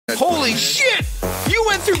Holy shit! You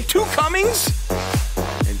went through 2 comings?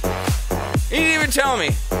 You didn't even tell me.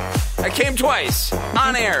 I came twice.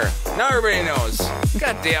 On air. Now everybody knows.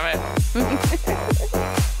 God damn it.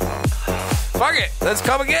 Fuck it. Let's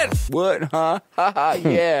come again. What? Huh?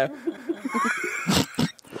 Yeah.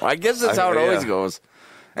 Well, I guess that's how it always goes.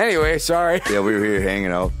 Anyway, sorry. Yeah, we were here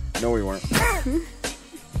hanging out. No, we weren't.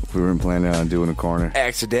 We weren't planning on doing a corner.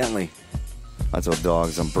 Accidentally. I told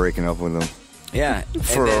dogs I'm breaking up with them. Yeah.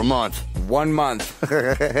 For a month. 1 month.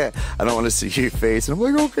 I don't want to see your face. And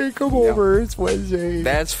I'm like, okay, come over. It's Wednesday.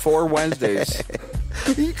 That's 4 Wednesdays.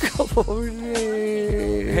 You come over.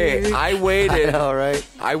 Hey, I waited. I know, right?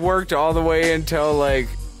 I worked all the way until like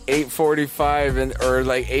 8:45 or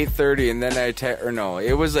like 8:30, and then it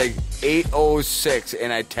was like 8:06,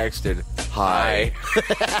 and I texted, "Hi."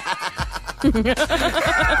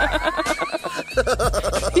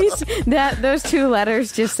 Those 2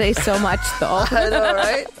 letters just say so much, though. I know,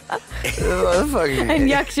 right? And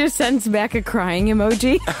Yuck just sends back a crying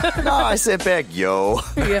emoji. No, I sent back, yo.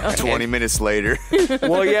 Yeah. 20 minutes later.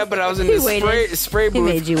 Well, yeah, but I was in the spray booth. He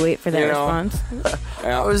made you wait for that response.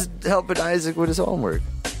 I was helping Isaac with his homework.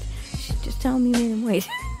 Just tell him you made him wait.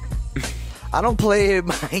 I don't play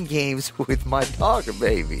mind games with my dog or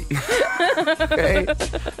baby. Okay?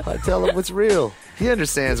 I tell him what's real. He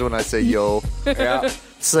understands when I say yo. Yeah.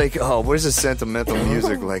 It's like, oh, where's the sentimental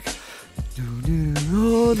music? Like,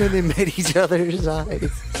 oh, then they met each other's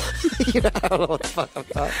eyes. You know, I don't know what the fuck I'm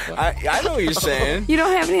talking about. I know what you're saying. You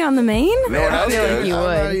don't have any on the main? No one else I feel does. like you I'm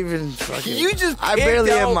would. not even fucking... You just I barely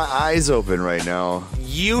picked have out- my eyes open right now.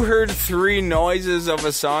 You heard 3 noises of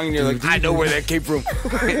a song, and you're like, I know where that came from.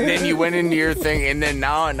 And then you went into your thing, and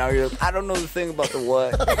now you're like, I don't know the thing about the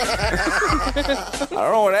what. I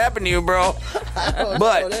don't know what happened to you, bro.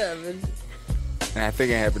 But and I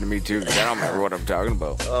think it happened to me too, because I don't remember what I'm talking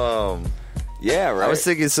about. Yeah, right. I was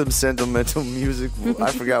thinking some sentimental music.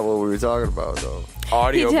 I forgot what we were talking about, though.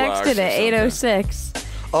 Audio He blocks texted or at 8:06.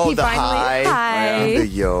 Oh, He the finally- high. Hi. The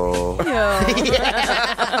yo. Yo.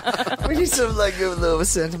 We need some, like, a little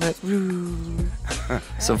sentiment.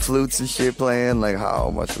 Some flutes and shit playing, like,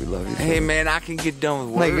 how much we love you. Hey, man, I can get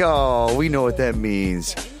done with work. Like, oh, we know what that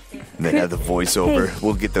means. And then have the voiceover. Hey.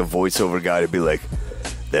 We'll get the voiceover guy to be like,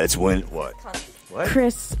 that's when, what? What?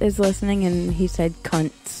 Chris is listening, and he said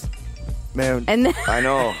cunts. Man, And then, I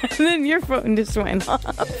know. and then your phone just went off.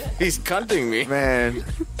 He's cunting me. Man.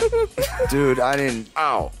 Dude, I didn't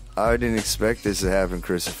Ow. expect this to happen,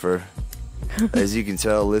 Christopher. As you can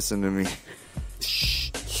tell, listen to me.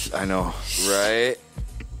 I know. Right?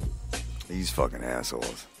 These fucking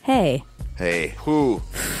assholes. Hey, Hey, Who?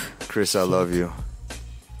 Chris, I love you.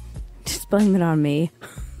 just blame it on me.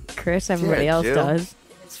 Chris, everybody Yeah, else Jill. does.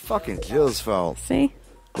 It's fucking Jill's fault. See?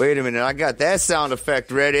 Wait a minute, I got that sound effect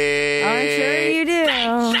ready. I'm sure you do.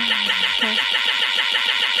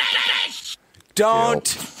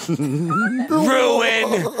 Don't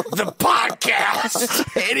ruin the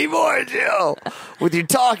podcast anymore, Jill. With your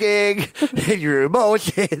talking and your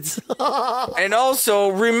emotions and also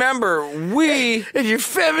remember we and your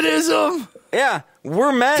feminism.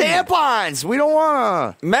 we're men. Tampons. We don't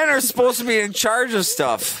want to. Men are supposed to be in charge of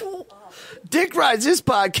stuff. Dick rides this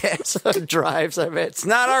podcast. Drives, I bet. It's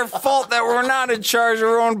not our fault that we're not in charge of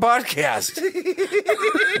our own podcast.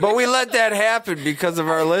 But we let that happen because of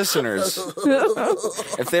our listeners.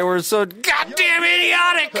 If they were so goddamn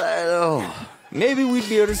idiotic, I know. maybe we'd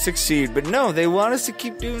be able to succeed. But no, they want us to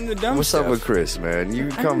keep doing the dumb What's stuff. up with Chris, man? You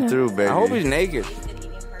come through, baby. I hope he's naked.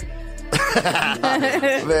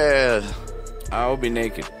 Man. I hope he's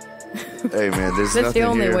naked. Hey, man, there's That's nothing the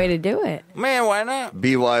only here. way to do it. Man, why not?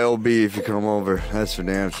 BYOB if you come over. That's for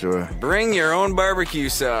damn sure. Bring your own barbecue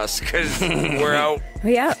sauce, because we're out.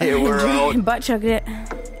 Yeah. Yeah, we're out. Butt chugged it.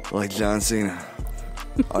 Like John Cena.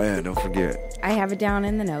 Oh, yeah, don't forget. I have it down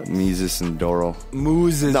in the notes. Mises and Doro.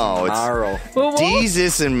 Mooses No, it's Marl.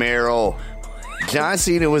 Deezus and Meryl. John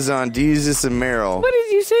Cena was on Deezus and Meryl. What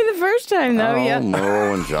did you say the first time, though? Oh, Yeah.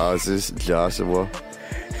 Merle and Joshua.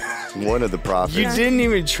 One of the prophets. You didn't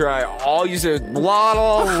even try. All you said,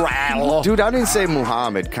 blah, rattle. Dude, I didn't say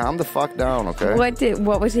Muhammad. Calm the fuck down, okay?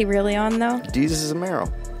 What was he really on, though? Deezus and Meryl.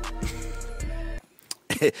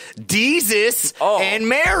 Deezus Oh. and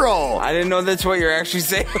Meryl. I didn't know that's what you're actually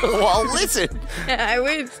saying. Well, listen. I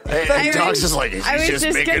was. Hey, Doc's just like, I was he's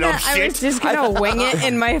just making gonna, up shit. I was just gonna wing it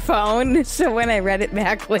in my phone, so when I read it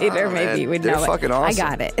back later, Oh, maybe man, you would they're know fucking it. awesome. I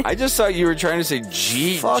got it. I just thought you were trying to say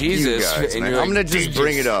Fuck Jesus. you guys, and man. you're I'm like, gonna just Jesus.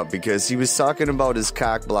 bring it up because he was talking about his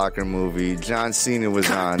cock blocker movie. John Cena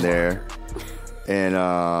was on there,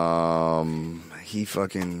 and he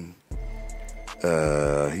fucking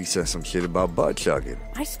He said some shit about butt chugging.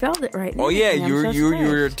 I spelled it right. Oh yeah, I'm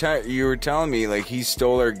you were telling me like he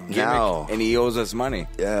stole our gimmick and he owes us money.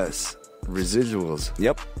 Yes. Residuals.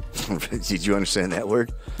 Yep. Did you understand that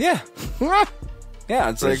word? Yeah. Yeah,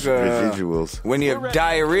 it's like residuals. When you have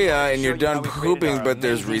diarrhea and you're done pooping, but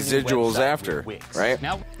there's residuals after, right?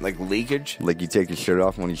 Like leakage. Like you take your shirt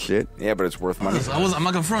off when you shit? Yeah, but it's worth money. I'm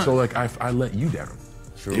not gonna front. So like I let you down.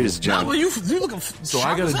 Sure. Here's John. Well, you looking so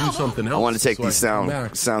I got to do something else. I want to take these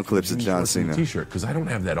sound clips of John Cena. T-shirt because I don't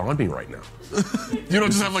have that on me right now. You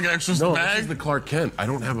don't just have like an extra bag? This is the Clark Kent. I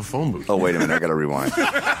don't have a phone booth. Oh wait a minute, I got to rewind.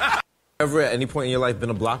 Ever at any point in your life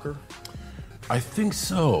been a blocker? I think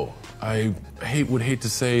so. I would hate to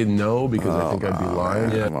say no because I think I'd be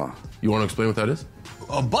lying. Yeah. You want to explain what that is?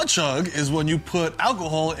 A butt chug is when you put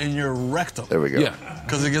alcohol in your rectum. There we go. Yeah,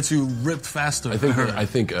 because it gets you ripped faster. I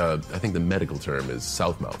think the medical term is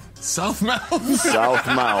south mouth. South mouth. South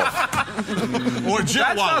mouth. Or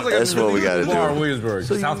jet wallet. Like that's what we got to do. Williamsburg.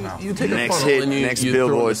 So south mouth. You take next a funnel hit, and you next throw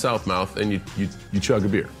billboard. it in the south mouth and you chug a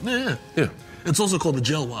beer. Yeah. Yeah. It's also called the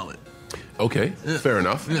gel wallet. Okay, fair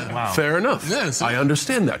enough. Yeah. Wow. Fair enough. Yeah, I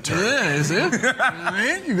understand that term. Yeah, you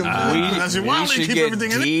see? That's your wallet. We should Keep get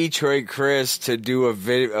everything in it. Detroit Chris to do a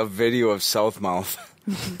video of Southmouth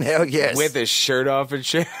Hell yes. with his shirt off and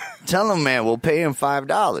shit. Tell him, man, we'll pay him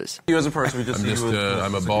 $5. You as a person, we just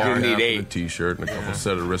I'm a ball and need a half eight. with a T-shirt and a couple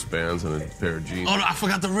set of wristbands and a pair of jeans. Oh, no, I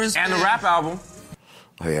forgot the wrist. and the rap album.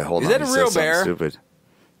 Oh yeah, hold Is on. that a He said real something bear? Stupid.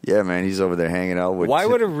 Yeah, man, he's over there hanging out with Why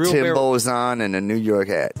would a real bear- Timbos on and a New York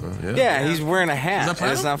hat. Yeah, he's wearing a Is hat that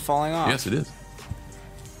and it's platinum? not falling off. Yes, it is.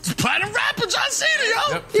 Platinum rapper John Cena,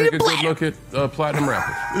 yo. Yep, take a good look at Platinum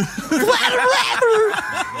Rapper. Platinum rapper!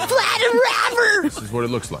 Platinum rapper! This is what it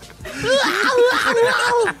looks like.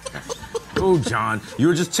 Oh, John, you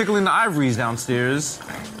were just tickling the ivories downstairs.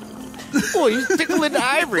 Oh, he's tickling the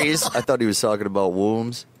ivories. I thought he was talking about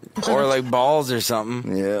wombs. Or like balls or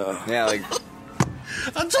something. Yeah. Yeah, like I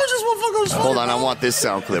told you this motherfucker was Hold on, I want this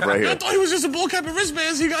sound clip right I here. thought he was just a bull cap and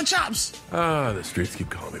wristbands. He got chops. The streets keep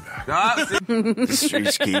calling me back. The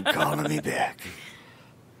streets keep calling me back.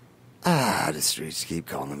 The streets keep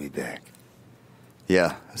calling me back.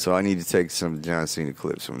 Yeah, so I need to take some John Cena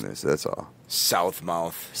clips from this. That's all.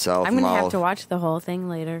 Southmouth. South I'm gonna mouth. have to watch the whole thing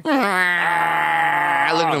later. Look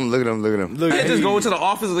at him! Look at him! Look at him! Look You at just go into the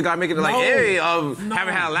office of the guy making it like, hey, haven't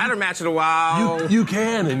had a ladder match in a while. You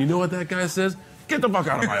can, and you know what that guy says? Get the fuck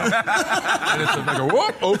out of my office. And it's like a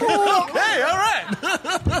whoop, okay. Hey, all right.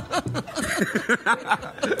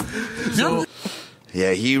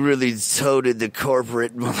 Yeah, he really toted the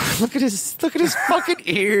corporate. Look at his fucking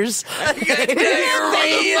ears. Like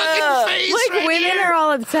women are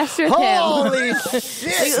all obsessed with him. Holy shit!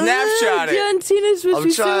 Snapshot it. John Cena's supposed to I'm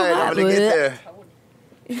be so trying. hot. I'm gonna get there.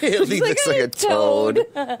 He looks like a toad.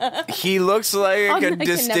 He looks like I a can never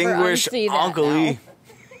distinguished unsee that Uncle now. E.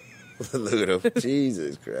 Look at him.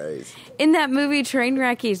 Jesus Christ. In that movie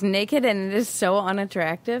Trainwreck, he's naked and it is so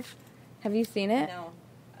unattractive. Have you seen it? No.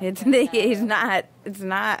 It's not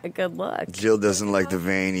a good look. Jill doesn't like the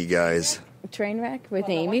veiny guys. Trainwreck with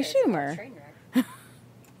Amy Schumer.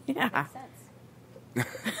 Yeah. Look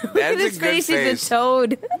That's at his a good face. face. He's a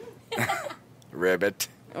toad. Ribbit.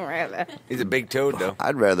 Right. He's a big toad, though.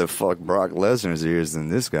 I'd rather fuck Brock Lesnar's ears than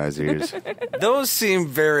this guy's ears. Those seem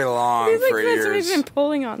very long He's like, for that's what ears. he's been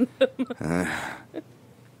pulling on them.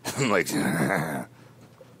 I'm like,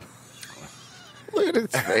 look at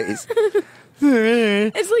his face.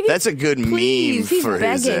 It's like That's a good please, meme he's for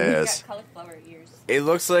his begging. ass. It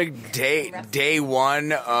looks like day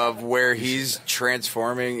one of where he's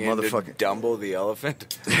transforming into Motherfucker. Dumbo the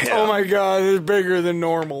elephant. Yeah. Oh my god, it's bigger than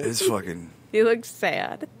normal. It's fucking. He looks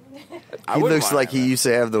sad. I He wouldn't looks wanna like have he that. used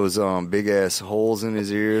to have those big ass holes in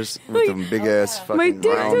his ears with them big ass My fucking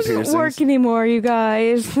dick round doesn't piercings. work anymore, you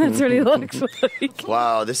guys. That's what he looks like.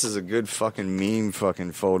 Wow, this is a good fucking meme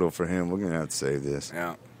fucking photo for him. We're gonna have to save this.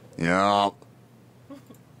 Yeah. Yeah.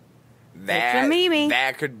 That, It's a meme.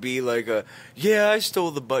 that could be like a, yeah, I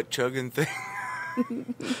stole the butt chugging thing.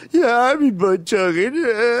 Yeah, I be butt chugging.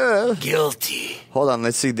 Yeah. Guilty. Hold on,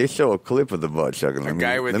 let's see. They show a clip of the butt chugging. Let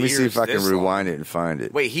guy with me see ears if I can this rewind it and find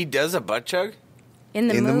it. Wait, he does a butt chug? In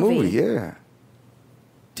the In the movie. movie, yeah.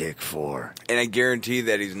 Dick 4. And I guarantee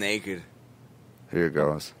that he's naked. Here it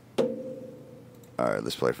goes. All right,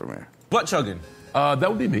 let's play from here. Butt chugging. That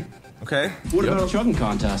would be me. Okay. What about a chugging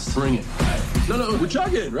contest? Bring it. No, we're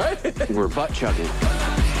chugging, right? We're butt chugging.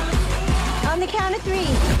 On the count of 3.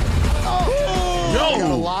 Oh!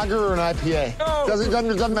 Yo! A lager or an IPA?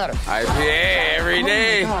 Doesn't matter. IPA every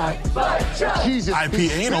day. Jesus, he's IPAnal?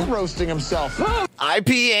 spit roasting himself.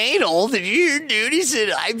 IPAnal? Did you hear, dude? He said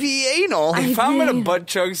IPAnal. If I'm gonna butt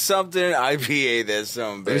chug something, IPA this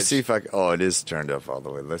some bitch. Let me see if I can. Oh, it is turned up all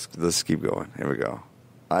the way. Let's keep going. Here we go.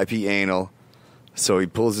 IPAnal. So he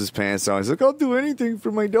pulls his pants down. He's like, I'll do anything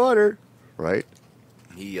for my daughter. Right?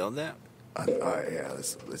 He yelled that. Yeah,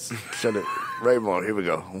 let's shut it. Right more. Here we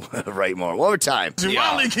go. Right more. One more time. You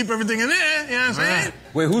want to keep everything in there, you know what I'm saying?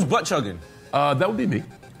 Wait, who's butt chugging? That would be me.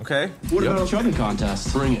 Okay. What about a chugging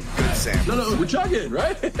contest? Bring it. Good Sam. No, we're chugging,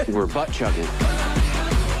 right? We're butt chugging.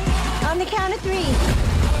 On the count of 3.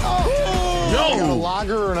 A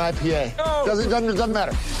lager or an IPA? Doesn't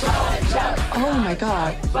matter. Oh my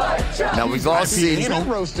God. Now we've all seen. Spit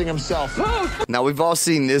roasting himself. Now we've all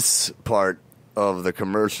seen this part of the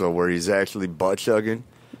commercial where he's actually butt chugging,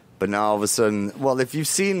 but now all of a sudden, well, if you've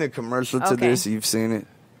seen the commercial to this, you've seen it.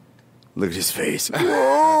 Look at his face.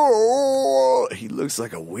 Whoa! He looks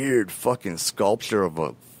like a weird fucking sculpture of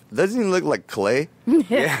a. Doesn't he look like clay?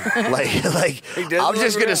 Yeah. like I'm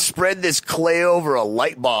just gonna spread this clay over a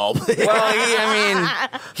light bulb. Well,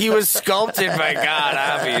 he was sculpted by God,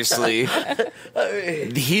 obviously.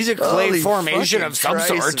 He's a clay Holy formation fucking of some Christ,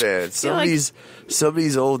 sort. Man. Some of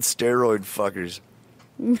these old steroid fuckers.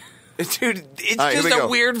 Dude, it's All right, just here we a go.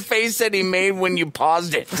 weird face that he made when you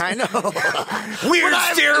paused it. I know. Weird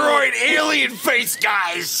steroid alien face,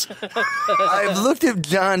 guys. I've looked at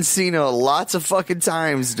John Cena lots of fucking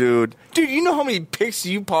times, dude. Dude, you know how many pics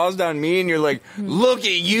you paused on me and you're like, look at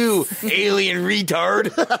you, alien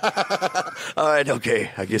retard. All right, okay.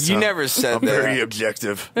 I guess You I'm- never said I'm that. very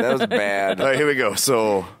objective. That was bad. All right, here we go.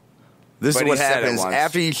 So this But is what he said it happens once.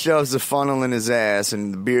 after he shoves the funnel in his ass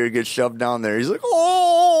and the beer gets shoved down there. He's like,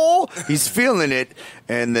 oh, he's feeling it,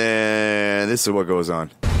 and then this is what goes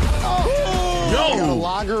on. A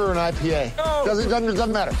lager or an IPA?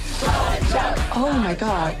 Doesn't matter. Oh my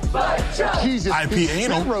God. Jesus, he's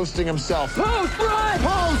IPAnal? spit roasting himself.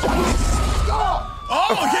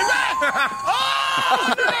 Oh, get back!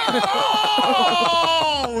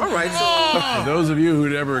 Oh! All right, so For those of you who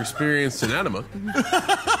never experienced an enema,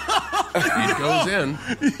 it goes in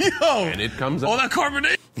and it comes All out. that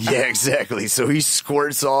carbonate. Yeah, exactly. So he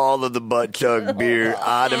squirts all of the butt chug beer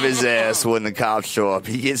out of his ass when the cops show up.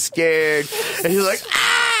 He gets scared, and he's like,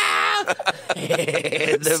 ah!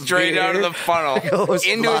 And the Straight beer out of the funnel goes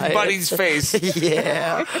into flying. his buddy's face.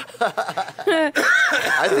 Yeah.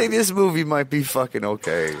 I think this movie might be fucking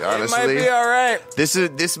okay, honestly. It might be all right.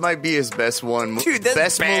 This might be his best one. Dude, that's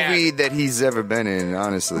best bad. movie that he's ever been in,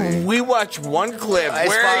 honestly. We watched one clip As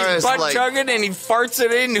far where as, he's butt like- chugging and he farts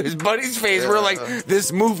it into his buddy's face. We're like,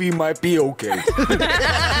 this movie might be okay.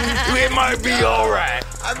 It might be all right.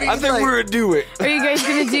 I think like- we're gonna do it. Are you guys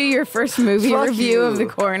going to do your first movie Fuck review you. of The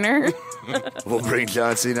Corner? We'll bring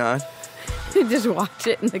John Cena on. Just watch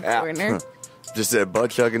it in the Yeah. corner. Just that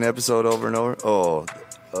butt chugging episode over and over. Oh,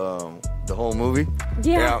 the whole movie.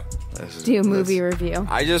 Yeah. Yeah. Do a movie review.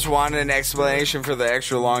 I just wanted an explanation for the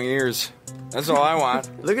extra long ears. That's all I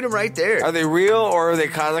want. Look at him right there. Are they real or are they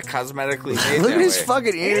cosmetically made Look that at his way?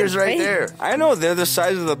 fucking ears right there. I know, they're the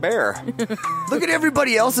size of the bear. Look at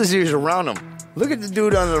everybody else's ears around him. Look at the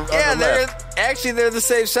dude on the Yeah, on the left. they're the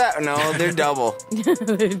safe side. No, they're double.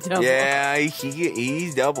 Double. Yeah,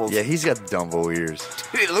 he's doubled. Yeah, he's got Dumbo ears.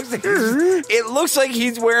 It looks like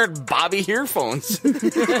he's wearing Bobby earphones.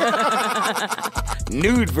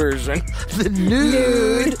 Nude version. The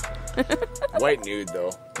nude. White nude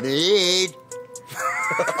though. Nude.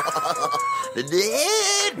 The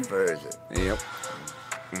nude version. Yep.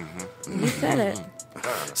 You said it.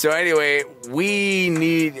 So anyway, we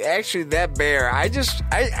need actually that bear. I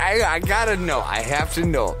gotta know. I have to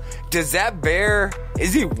know. Does that bear?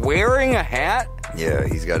 Is he wearing a hat? Yeah,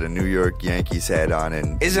 he's got a New York Yankees hat on,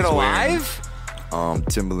 and Is it he's wearing, alive?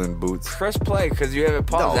 Timberland boots. Press play because you have it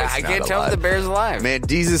paused. No, it's I not can't tell if alive. the bear's alive. Man,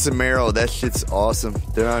 Jesus and Mero, that shit's awesome.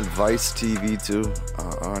 They're on Vice TV too,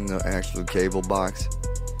 on the actual cable box.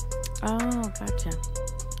 Oh, gotcha.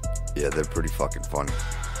 Yeah, they're pretty fucking funny.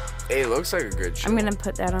 Hey, it looks like a good show. I'm going to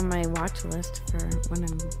put that on my watch list for when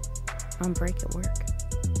I'm on break at work.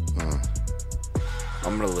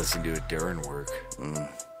 I'm gonna listen to it during work.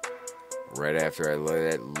 Right after I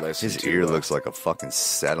listen His to ear looks like a fucking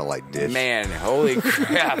satellite dish. Man, holy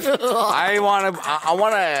crap! I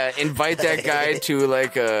wanna invite that guy to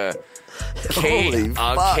like a Holy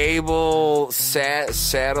fuck. cable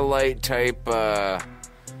satellite type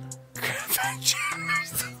convention.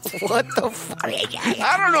 What the fuck?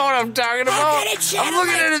 I don't know what I'm talking about. I'm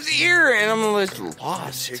looking at his ear and I'm like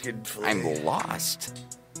lost. I'm lost.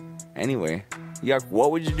 Anyway, Yuck,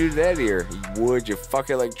 what would you do to that ear? Would you fuck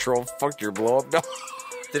it like troll fucked your blow up doll?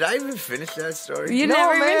 Did I even finish that story? You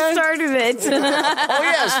never even started it. Oh,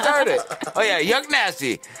 yeah, start it. Oh, yeah, Yuck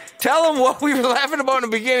Nasty. Tell them what we were laughing about in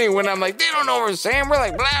the beginning when I'm like, they don't know what we're saying. We're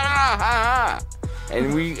like, blah, blah, ha, ha.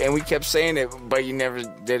 And we kept saying it, but you never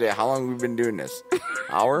did it. How long have we been doing this?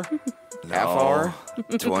 Hour? Half hour?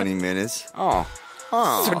 20 minutes. Oh.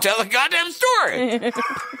 So tell the goddamn story.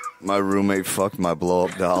 My roommate fucked my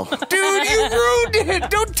blow-up doll. Dude, you ruined it.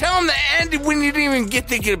 Don't tell him the end when you didn't even get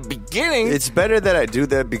to the beginning. It's better that I do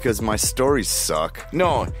that because my stories suck.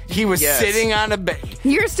 No, he was sitting on a bed.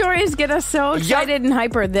 Your stories get us so excited and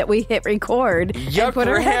hyper that we hit record and put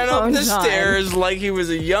our ran up headphones the on. stairs like he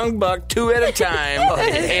was a young buck, 2 at a time,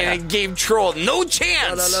 and it gave Troll no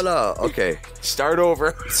chance. No. Okay. Start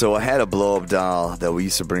over. So I had a blow-up doll that we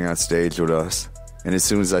used to bring on stage with us. And as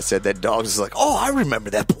soon as I said that, dog was like, oh, I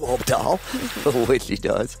remember that blow-up doll. Which he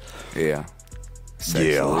does. Yeah.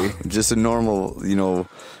 Sexually. Yeah. Just a normal,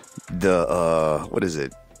 what is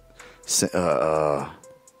it?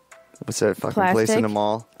 What's that fucking place in the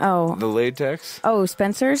mall? Oh. The latex? Oh,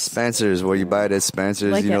 Spencer's? Spencer's, where you buy it at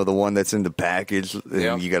Spencer's, Like the one that's in the package.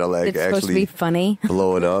 And you got to it's supposed to be funny.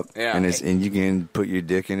 blow it up. Yeah. And you can put your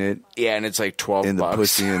dick in it. Yeah, and it's like $12. In the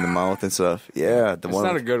pussy, in the mouth and stuff. Yeah. It's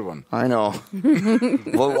not a good one. I know.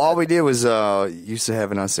 Well, all we did was used to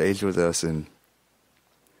have it on stage with us, and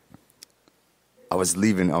I was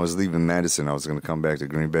leaving Madison. I was going to come back to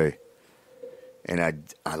Green Bay. And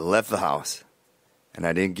I left the house. And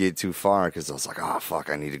I didn't get too far because I was like, oh, fuck,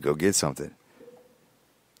 I need to go get something.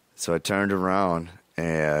 So I turned around,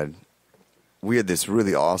 and we had this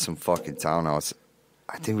really awesome fucking townhouse.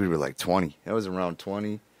 I think we were like 20. That was around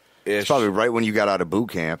 20. It's probably right when you got out of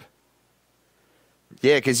boot camp.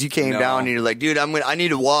 Yeah, because you came down and you're like, dude, I need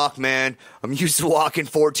to walk, man. I'm used to walking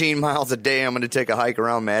 14 miles a day. I'm going to take a hike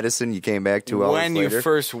around Madison. You came back 2 hours later. When you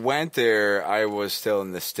first went there, I was still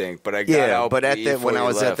in the stink, but I got out but when I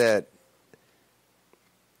was left. at that.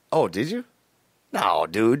 Oh, did you? No,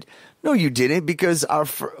 dude. No, you didn't, because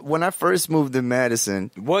when I first moved to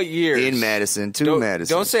Madison. What year? In Madison,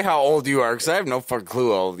 Madison. Don't say how old you are, because I have no fucking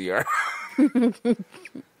clue how old you are.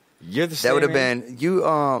 You're the same. That would have been you.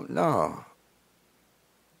 No.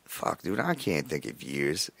 Fuck, dude, I can't think of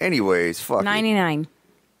years. Anyways, fuck. 99.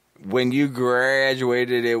 When you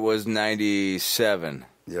graduated, it was 97.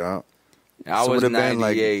 Yeah. I was 98. Been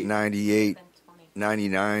like 98.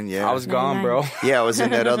 99, yeah. I was gone, 99. bro. Yeah, I was in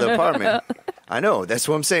that other apartment. I know. That's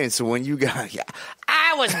what I'm saying. So when you got... Yeah,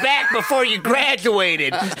 I was back before you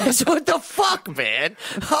graduated. So what the fuck, man?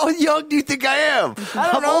 How young do you think I am?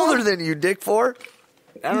 I'm older than you, Dick, for.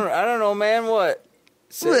 I don't know, man. What?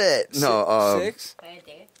 Six? No, 6?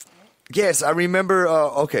 Yes, I remember.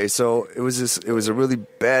 Okay, so it was a really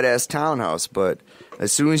badass townhouse, but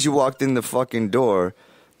as soon as you walked in the fucking door,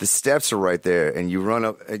 the steps are right there, and you run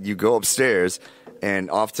up, and you go upstairs,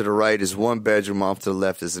 and off to the right is one bedroom, off to the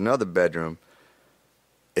left is another bedroom.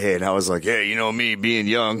 And I was like, yeah, you know me, being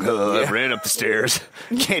young, I ran up the stairs.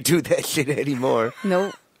 Can't do that shit anymore.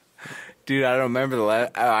 Nope. Dude, I don't remember the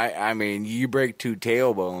last. I mean, you break 2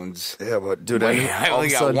 tailbones. Yeah, but dude, I only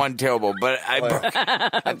got 1 tailbone, but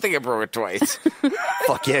I think I broke it twice.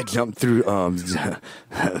 Fuck yeah, jumped through.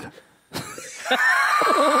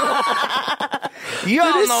 You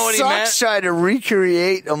all know what he meant. Sucks trying to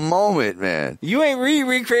recreate a moment, man. You ain't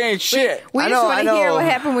recreating shit. We just want to hear what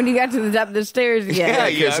happened when you got to the top of the stairs again. Yeah,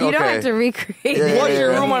 you don't have to recreate it. Was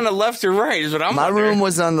your room on the left or right is what I'm wondering. My room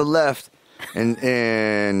was on the left,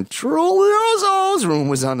 and Troll's room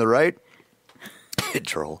was on the right.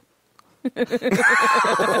 Troll.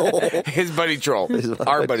 His buddy Troll.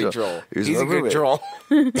 Our buddy Troll. He's a good troll.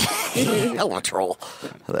 Hello, Troll.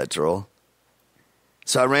 That Troll.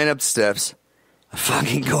 So I ran up the steps. I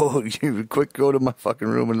fucking go to my fucking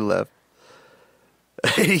room on the left.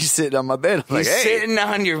 He's sitting on my bed. I'm He's like, hey. sitting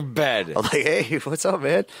on your bed. I'm like, hey, what's up,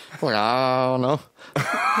 man? I'm like, I don't know.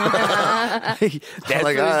 That's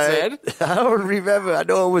like, what he said? I don't remember. I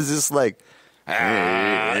know it was just like,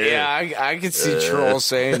 yeah, I could see Troll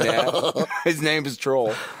saying that. His name is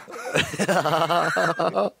Troll.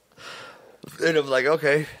 And I'm like,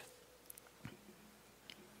 okay.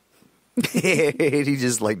 And he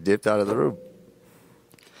just like dipped out of the room.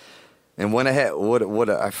 And when I had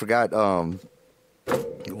I forgot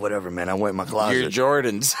whatever, man, I went in my closet. Your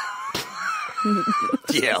Jordans.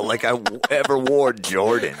 Yeah, like I ever wore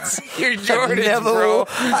Jordans. Your Jordans, bro.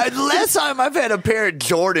 Last time I've had a pair of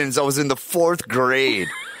Jordans, I was in the 4th grade.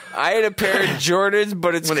 I had a pair of Jordans,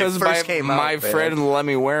 but it's because my friend let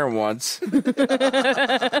me wear them once.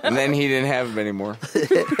 And then he didn't have them anymore.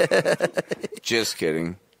 Just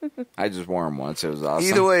kidding. I just wore them once. It was awesome.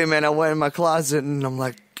 Either way, man, I went in my closet and I'm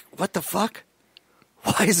like, what the fuck?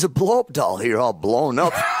 Why is the blow-up doll here all blown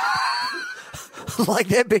up? Like,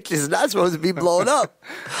 that bitch is not supposed to be blown up.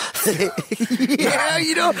 Yeah,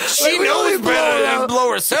 you know. She knows better than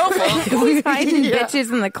blow herself up. Who's hiding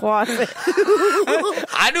bitches in the closet?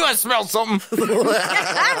 I knew I smelled something.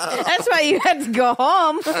 That's why you had to go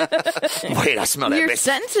home. Wait, I smell that Your bitch.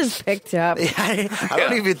 senses picked up. I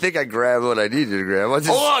don't even think I grabbed what I needed to grab. I just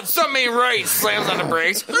Hold on, something ain't right. Slams on the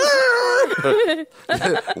brakes.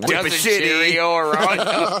 Does a Cheerio around.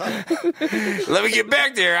 Let me get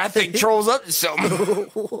back there. I think Troll's up to something.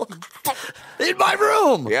 in my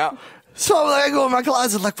room. Yeah. So I go in my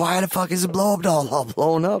closet like, why the fuck is the blow-up doll all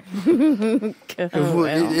blown up?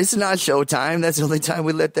 It's not showtime. That's the only time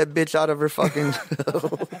we let that bitch out of her fucking...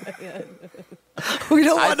 We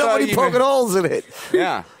don't want nobody poking holes in it.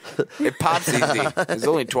 Yeah. It pops easy. It's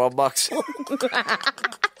only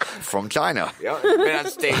 $12. From China. Yeah. Been on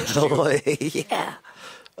stage. Yeah.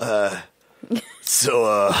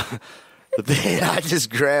 So, then I just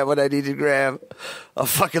grab what I need to grab. I'm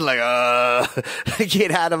fucking like, get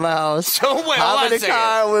out of my house. So wait, I'm in the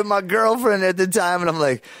car with my girlfriend at the time, and I'm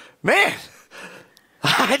like, man,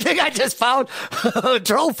 I think I just found a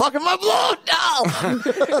troll fucking my blow doll.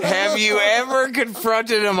 Have you ever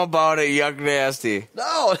confronted him about it, Yuck Nasty?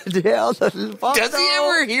 No, the hell does he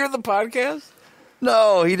ever hear the podcast?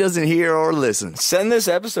 No, he doesn't hear or listen. Send this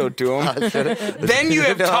episode to him. Then you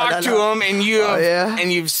have talked to him, and you have,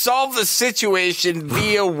 and you've solved the situation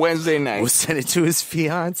via Wednesday night. We'll send it to his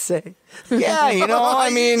fiance. Yeah, you know,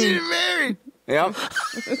 I mean, he's getting married. Yep.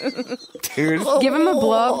 Dude, Give him a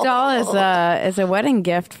blow-up doll as a wedding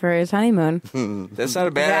gift for his honeymoon. That's not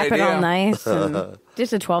a bad Wrap idea. it all nice. And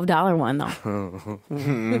just a $12 one, though.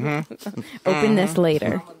 Open this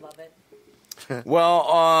later.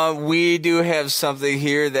 Well, we do have something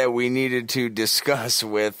here that we needed to discuss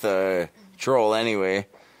with Troll anyway.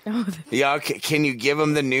 Yeah, can you give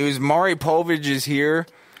him the news? Maury Povich is here,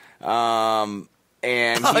 and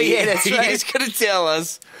he's going to tell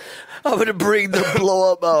us. I'm going to bring the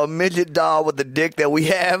blow-up midget doll with the dick that we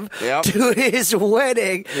have to his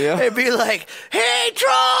wedding and be like, hey,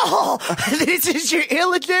 Troll, this is your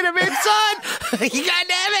illegitimate son. God damn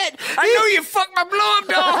it. I know you fucked my blow-up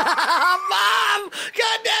doll. Mom,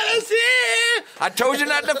 God damn it, see? I told you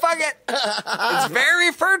not to fuck it. It's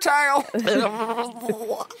very fertile.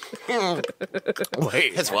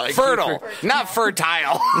 Wait, that's why fertile, not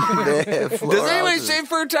fertile. Does anybody say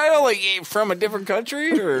fertile like from a different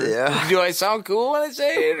country? Or do I sound cool when I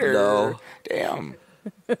say it? Or? No. Damn.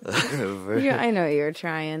 Yeah, I know you were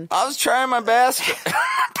trying. I was trying my best.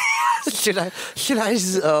 Should I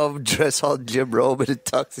dress all Jim Roman and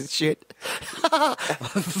tux and shit?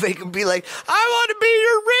 Make him be like, I want to be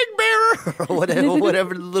your ring bearer, or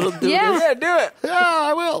whatever the little dude is. Yeah, do it. Yeah,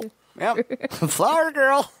 I will. Yep. Flower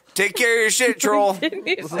girl. Take care of your shit, Troll. Didn't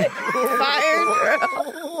you say fire girl?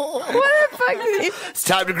 What the fuck did you... It's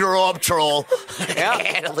time to grow up, Troll.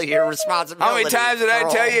 Handle your responsibility. How many times did I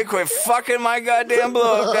tell you quit fucking my goddamn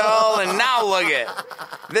blow-up doll? And now look at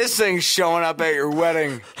this thing's showing up at your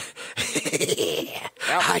wedding.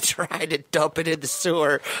 I tried to dump it in the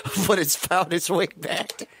sewer, but it's found its way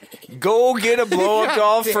back. Go get a blow-up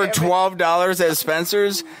doll for $12 at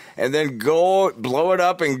Spencer's, and then go blow it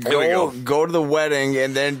up and go to the wedding,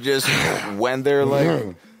 and then just when they're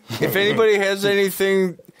like, if anybody has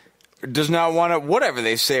anything, does not want to, whatever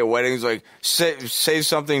they say at weddings, like say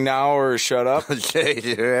something now or shut up.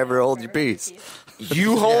 Ever hold your peace.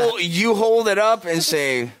 You hold it up and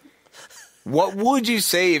say, what would you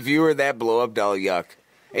say if you were that blow-up doll, Yuck?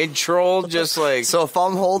 And Troll just like... So if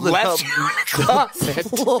I'm holding left up... closet.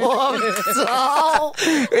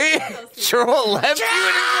 Troll left you in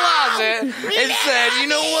the closet and said, you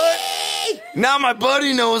know what? Now my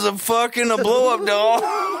buddy knows I'm fucking a blow-up doll.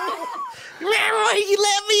 Remember when you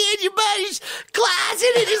let me in your buddy's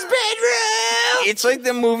closet in his bedroom? It's like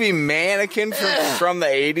the movie Mannequin from the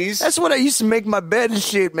 80s. That's what I used to make my bed and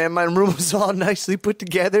shit, man. My room was all nicely put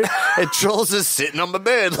together, and Troll's just sitting on my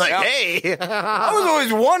bed like, hey. I was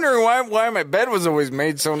always wondering why my bed was always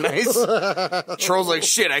made so nice. Troll's like,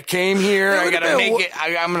 shit, I came here. I gotta make it.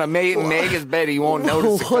 I'm gonna make his bed. He won't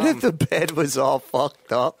notice. What if the bed was all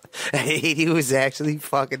fucked up? And he was actually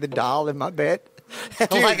fucking the doll in my bed?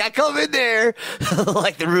 Like, I come in there,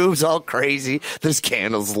 like the room's all crazy. There's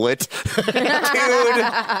candles lit. Dude,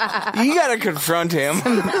 you gotta confront him.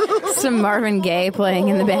 Some Marvin Gaye playing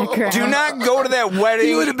in the background. Do not go to that wedding.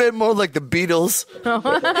 He would have been more like the Beatles.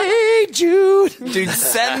 Hey, Jude. Dude,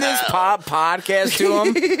 send this podcast to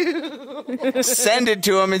him. Send it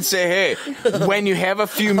to him and say, hey, when you have a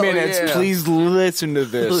few minutes, please listen to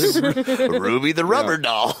this. Ruby the rubber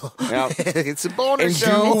doll. Yep. It's a boner And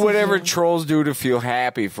show. do whatever trolls do to feel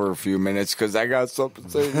happy for a few minutes, because I got something to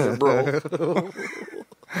say to you, bro.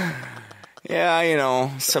 Yeah, you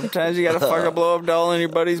know, sometimes you gotta fuck a blow-up doll in your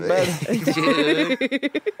buddy's bed.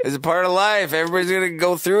 It's a part of life. Everybody's gonna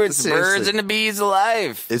go through it. It's the birds and the bees of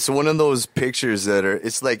life. It's one of those pictures that are,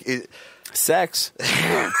 it's like... Sex.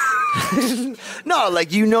 No,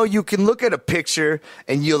 like, you know, you can look at a picture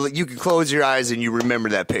and you can close your eyes and you remember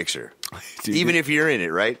that picture. Even if you're in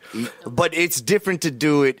it, right? But it's different to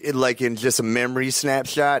do it like in just a memory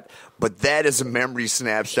snapshot. But that is a memory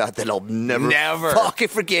snapshot that I'll never fucking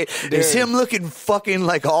forget. It's him looking fucking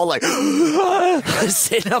like all like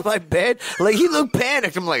sitting on my bed. Like, he looked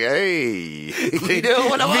panicked. I'm like, hey. You know,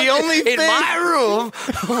 when I'm in my room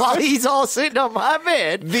while he's all sitting on my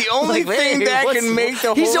bed. The only thing that can make the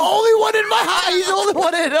whole... He's the only one in my house. He's the only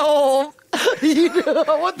one at home. You know,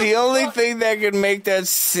 what the only thing that could make that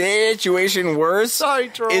situation worse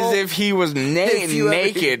is if he was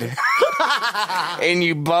naked and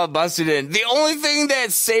you busted in. The only thing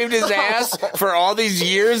that saved his ass for all these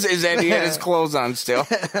years is that he had his clothes on still.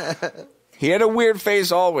 He had a weird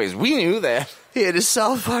face always. We knew that. He had a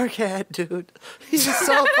South Park hat, dude. He had a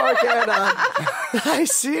South Park hat on. I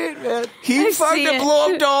see it, man. He fucked a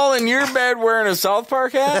blow-up doll in your bed wearing a South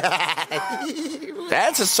Park hat?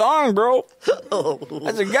 That's a song, bro.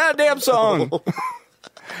 That's a goddamn song.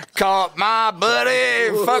 Caught my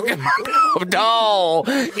buddy fucking my blow-up doll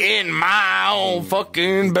in my own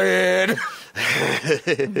fucking bed.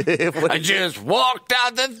 I just walked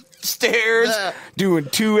out the stairs doing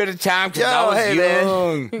 2 at a time because I was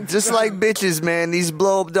young. Man. Just like bitches, man. These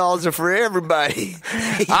blow-up dolls are for everybody.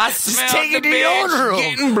 I smelled the bitch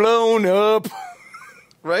getting blown up.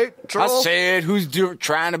 Right? Troll? I said, who's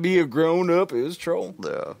trying to be a grown-up? It was Troll.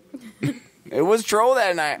 Yeah. It was Troll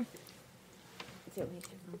that night.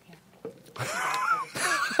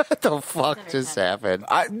 What the fuck just happened?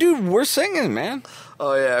 Dude, we're singing, man.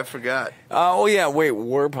 Oh, yeah, I forgot. Oh, yeah, wait,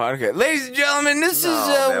 we're podcast. Ladies and gentlemen, this is,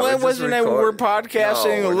 we're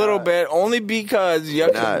podcasting a little bit, only because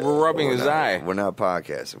Yuck is rubbing his eye. We're not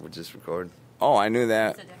podcasting, we're just recording. Oh, I knew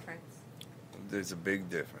that. What's the difference? There's a big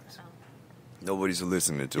difference. Nobody's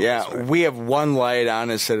listening to us. Yeah, right? we have one light on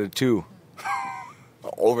instead of 2.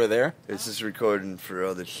 Over there. It's just recording for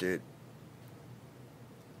other shit.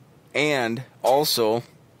 And also...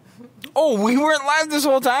 Oh, we weren't live this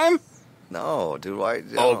whole time? No, dude, why?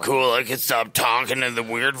 Oh, cool. I can stop talking in the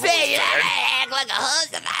weird voice. Act like a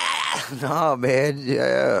husband. No, man,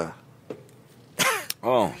 yeah.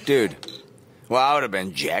 Oh, dude. Well, I would have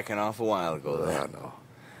been jacking off a while ago. I don't know.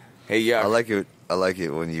 Hey, Yuck. I like it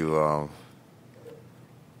when you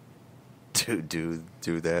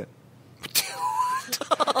do that.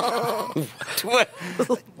 What?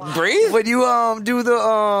 Breathe? When you do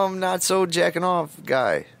the not so jacking off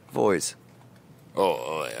guy voice.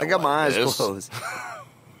 Oh, yeah, I got my eyes closed.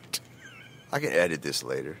 I can edit this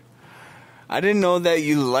later. I didn't know that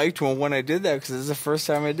you liked when I did that, because this is the first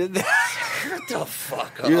time I did that. What the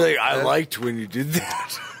fuck up? You're like, I liked when you did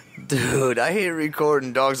that. Dude, I hate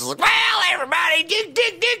recording dogs. Like, well, everybody,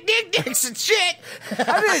 dicks and shit.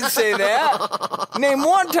 I didn't say that. Name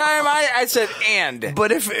one time I said and.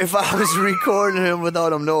 But if I was recording him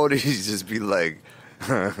without him knowing, he'd just be like,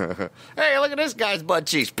 hey, look at this guy's butt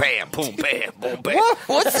cheeks. Bam, boom, bam, boom, bam.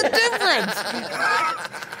 What's the difference?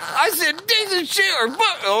 I said dicks and shit or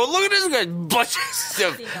butt. Oh, look at this guy's butt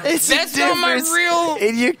cheeks. That's not my real...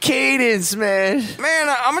 in your cadence, man. Man,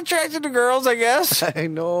 I'm attracted to girls, I guess. I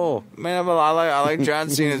know. Man, but I like John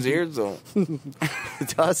Cena's ears, though.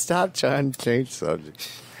 Stop trying to change subject.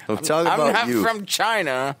 I'm talking about you. I'm not from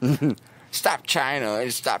China. Stop China.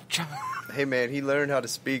 Stop China. Hey, man, he learned how to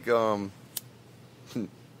speak,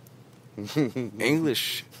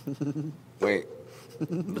 English. Wait.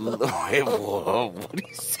 Wait, whoa. What are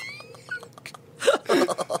you saying?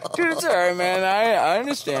 Dude, it's all right, man. I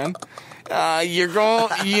understand. You're going,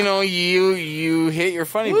 you hit your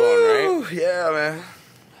funny bone, right? Yeah, man.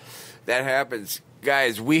 That happens.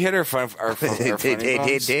 Guys, we hit our funny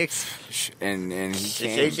bones. Dicks. And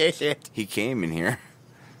he came in here.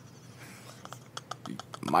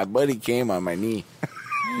 My buddy came on my knee.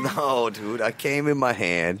 No, dude, I came in my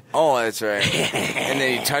hand. Oh, that's right. And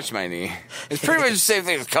then he touched my knee. It's pretty much the same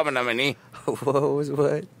thing as coming on my knee.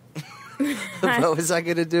 What? What was I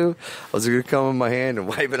going to do? I was going to come in my hand and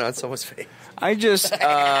wipe it on someone's face. I just hit...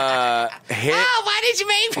 Oh, why did you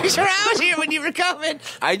make me around here when you were coming?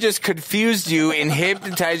 I just confused you and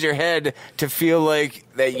hypnotized your head to feel like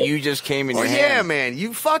that you just came in your hand. Yeah, man.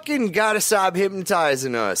 You fucking got to stop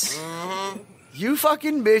hypnotizing us. Mm-hmm. You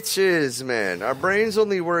fucking bitches, man. Our brains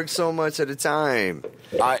only work so much at a time.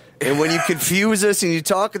 And when you confuse us and you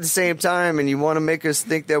talk at the same time and you want to make us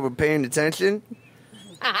think that we're paying attention,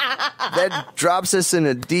 that drops us in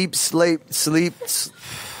a deep sleep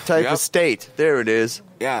type of state. There it is.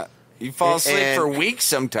 Yeah. You fall asleep for weeks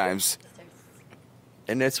sometimes.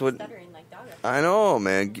 And that's what... I know,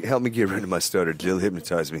 man. Help me get rid of my stutter. Jill,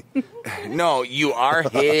 hypnotize me. No, you are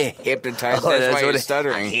hypnotized. That's why you're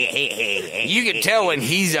stuttering. You can tell when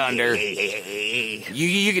he's under.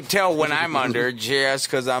 You can tell when I'm under just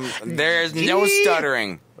because there's no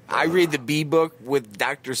stuttering. I read the B book with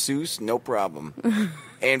Dr. Seuss, no problem.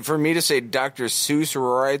 And for me to say Dr. Seuss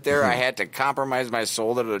right there, I had to compromise my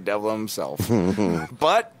soul to the devil himself.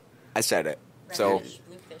 But I said it. So...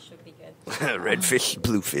 Red fish,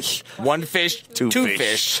 blue fish. One fish, two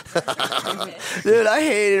fish. Dude, I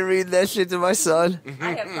hated reading that shit to my son.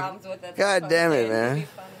 I have problems with it. God damn it, man.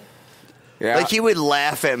 Yeah. Like, he would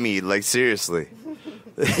laugh at me, like, seriously.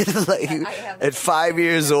 Like, at 5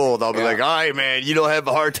 years old, I'll be like, all right, man, you don't have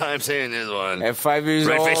a hard time saying this one. At 5 years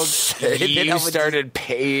old, you started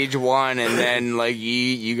page 1, and then, like,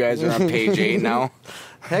 you guys are on page 8 now.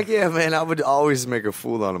 Heck yeah, man, I would always make a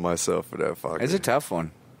fool out of myself for that fucker. It's a tough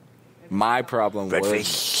one. My problem Red was...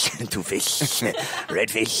 fish, two fish.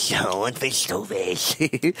 Red fish, one fish, two fish.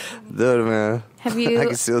 Dude, man. Have you... I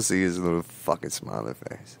can still see his little fucking smiling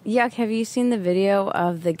face. Yuck, have you seen the video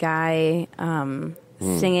of the guy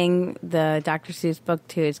singing the Dr. Seuss book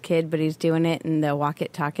to his kid, but he's doing it in the Walk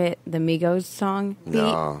It, Talk It, the Migos song beat?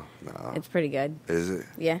 No. It's pretty good. Is it?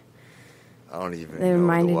 Yeah. I don't even They know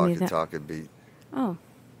reminded the me Walk It, that- Talk It beat. Oh.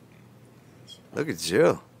 Look at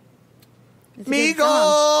Jill. It's a good song.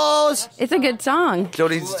 Migos! It's a good song.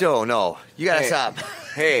 Joe, no. You gotta stop.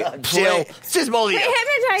 Hey, Jill, it's just both of you.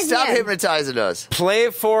 hypnotize Stop him. hypnotizing us. play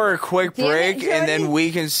it for a quick Damn it, break, and Jody. then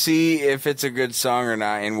we can see if it's a good song or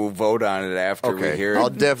not, and we'll vote on it after we hear I'll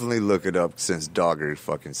it. definitely look it up since Dogger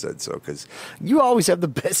fucking said so, because you always have the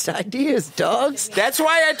best ideas, dogs. That's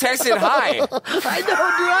why I texted hi. I know,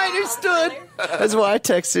 dude. I understood. That's why I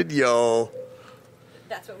texted, yo.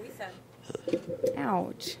 That's what we said.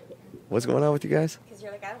 Ouch. What's going on with you guys? Because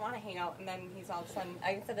you're like, I don't want to hang out. And then he's all of a sudden,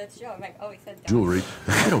 I said that's Joe. I'm like, oh, he said Joe. Jewelry.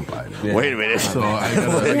 I don't buy it. Yeah. Wait a minute. So I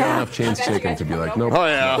got enough chains shaken to be like, nope. Oh,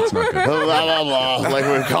 yeah. It's not good. Blah, blah, blah. Like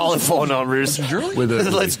we're calling phone numbers. With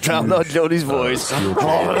a, Let's drown out Jody's voice. steel chain.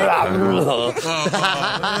 That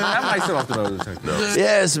might still have to know.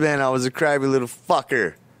 Yes, man. I was a crabby little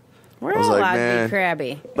fucker. We're I was all like, allowed to man. be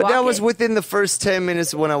crabby. But Walk that was it. within the first 10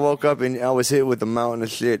 minutes when I woke up and I was hit with a mountain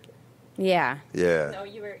of shit. Yeah. Yeah. No,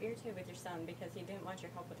 you were irritated with your son because he didn't want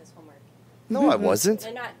your help with his homework. No, I wasn't.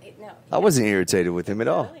 They're not, no. I wasn't irritated with him at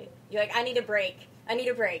all. Really? You're like, I need a break. I need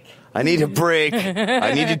a break. I need a break.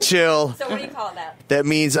 I need to chill. So what do you call that? That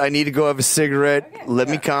means I need to go have a cigarette. Okay. Let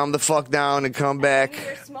me calm the fuck down and come We back.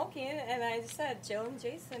 were smoking, and I just said, Joe and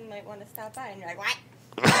Jason might want to stop by. And you're like, what?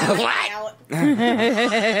 What?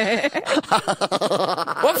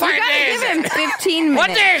 What fucking day is Give him it? 15 minutes.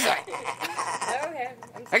 What day is it? Okay.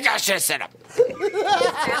 I got shit set up.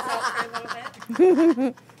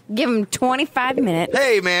 Give him 25 minutes.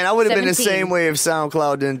 Hey, man, I would have been the 17. same way if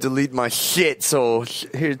SoundCloud didn't delete my shit. So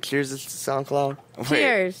here's the SoundCloud.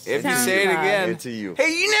 Cheers. If you say it SoundCloud. again. It's to you.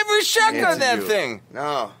 Hey, you never shotgun It's that you. thing.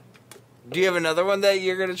 No. Do you have another one that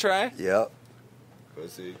you're going to try? Yep.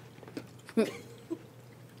 Pussy.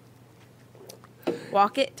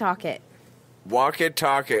 Walk it, talk it. Walk it,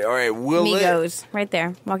 talk it. All right, will it? Migos. Right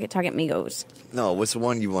there. Walk it, talk it, Migos. No, what's the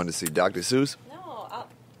one you wanted to see? Dr. Seuss? No,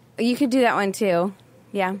 You could do that one too.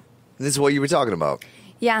 Yeah. This is what you were talking about.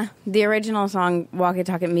 Yeah. The original song, Walk It,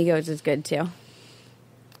 Talk It, Migos is good too.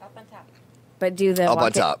 up on top. But do the Up on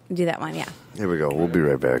Walk It- top. Do that one, yeah. Here we go. We'll be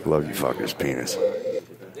right back. Love you fuckers. Penis.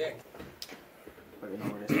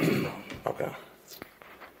 Okay.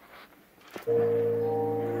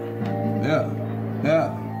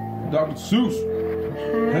 Yeah. Dr. Seuss.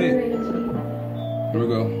 Hey. Here we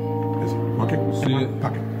go. There's a walk it See in my it?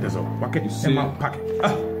 pocket. There's a walk it See in my it?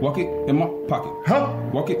 pocket. Walk it in my pocket. Huh?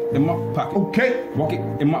 Walk it in my pocket. Okay. Walk it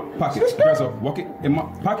in my pocket. There's a walk it in my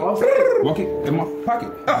pocket. Walk it in my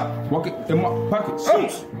pocket. Walk it in my pocket.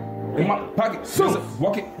 Seuss. In my pocket, there's a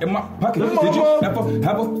walk it in my pocket. Did you ever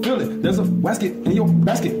have a feeling? There's a wasket in your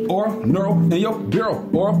basket, or a neural in your bureau,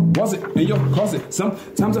 or was it in your closet?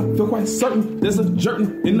 Sometimes I feel quite certain there's a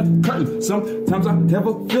jerkin in the curtain. Sometimes I have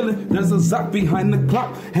a feeling there's a Zoc behind the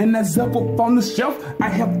clock, and that Zep up on the shelf. I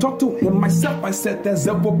have talked to him myself. I said that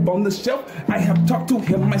Zep up on the shelf. I have talked to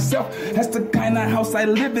him myself. That's the kind of house I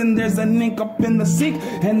live in. There's an ink up in the sink,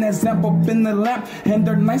 and that Zep up in the lamp, and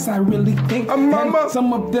they're nice. I really think. Mama. And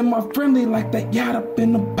some of them are are friendly like that yacht up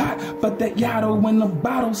in the pot, but that yachto in the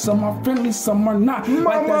bottle. Some are friendly, some are not.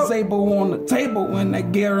 Like that Zabo on the table and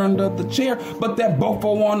that gear under the chair, but that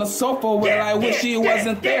Bofo on the sofa. Well, I wish he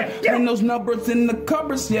wasn't there. And those numbers in the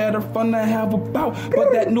cupboards, yeah, they're fun to have about.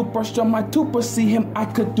 But that new brush on my toothbrush, see him I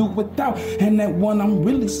could do without. And that one I'm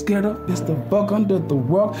really scared of is the bug under the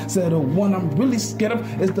rug. Said the one I'm really scared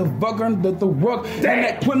of is the bug under the rug. And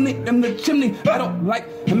that Quimney in the chimney, I don't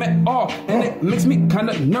like him at all. And it makes me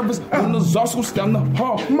kinda nervous when the Zos goes down the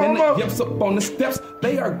hall. And the yips up on the steps,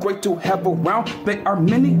 they are great to have around. They are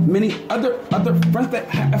many, many other friends that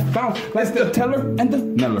I have found. Like the teller and the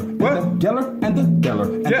meller, and the yeller and the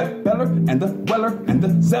deller, and the beller and the weller, and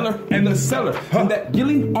the zeller and the seller. And that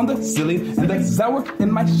yelling on the ceiling, and that sour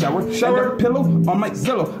in my shower, and the pillow on my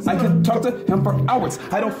Zillow. I can talk to him for hours.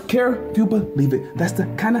 I don't care if you believe it. That's the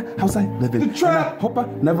kind of house I live in. And I hope I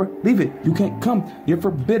never leave it. You can't come, you're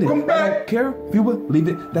forbidden. I don't care if you believe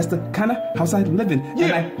it. That's the kind of house I live in.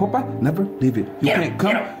 And I hope I never leave it. You can't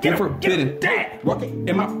come, you're forbidden. Walk it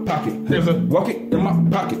in my pocket. There's a walk it in my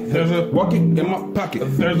pocket. There's a walk it in my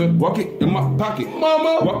pocket. There's a walk it in my pocket.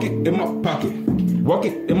 Mama, walk it in my pocket. Walk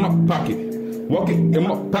it in my pocket. Walk it in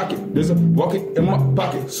my pocket. There's a walk it in my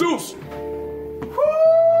pocket. Seuss.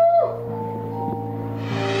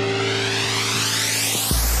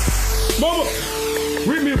 Mama,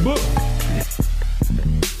 read me a book.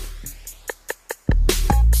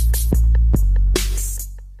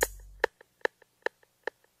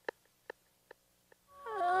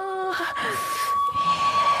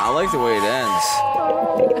 I like the way it ends.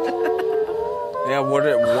 Yeah,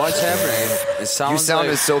 what's happening? It sounds You sounded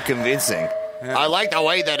like, so convincing. Yeah. I like the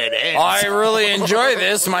way that it ends. I really enjoy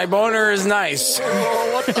this. My boner is nice.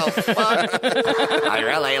 What the fuck? I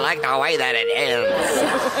really like the way that it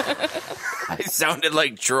ends. I sounded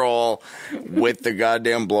like Troll with the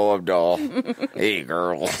goddamn blow-up doll. Hey,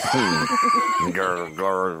 girl.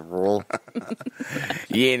 Girl.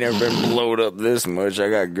 You ain't never been blowed up this much. I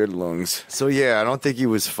got good lungs. So, yeah, I don't think he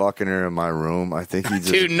was fucking her in my room. I think he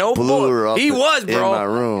just Dude, no blew her up he was, bro. in my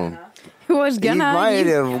room. Who was gonna? might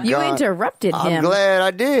You, have you gone- interrupted him. I'm glad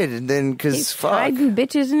I did. And then, because, He's fuck, hiding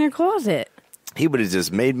bitches in your closet. he would have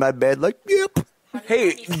just made my bed like, yep.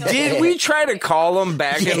 Hey, did we try to call him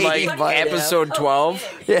back in like episode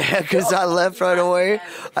 12? Yeah, because I left right away.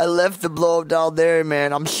 I left the blow up doll there,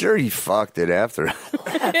 man. I'm sure he fucked it after.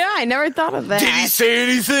 Yeah, I never thought of that. Did he say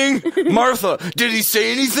anything? Martha, did he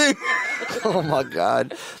say anything? Oh my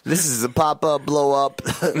God. This is a pop up, blow up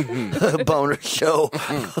boner show.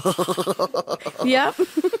 Yep.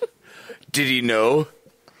 Did he know?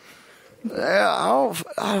 Yeah,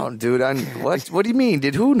 I don't, dude. What do you mean?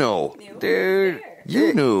 Did who know? Dude,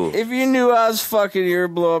 you knew. If you knew I was fucking your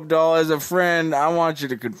blow up doll as a friend, I want you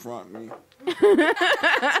to confront me.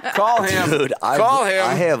 Call him. Dude, Call him.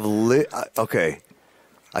 I have okay.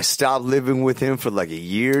 I stopped living with him for like a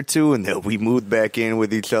year or two, and then we moved back in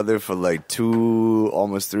with each other for like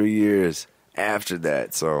almost 3 years after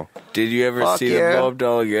that. So, did you ever see the blow up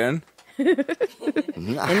doll again? It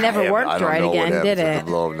never worked right again, did it? The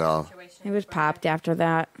blow up doll. It was popped after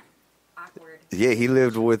that. Yeah, he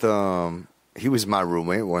lived with he was my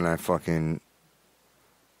roommate when Isaac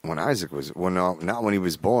was not when he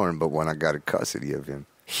was born, but when I got custody of him.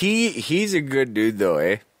 He's a good dude though,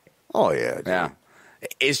 eh? Oh yeah, dude. Yeah.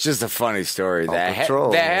 It's just a funny story that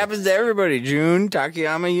patrol. that happens to everybody. June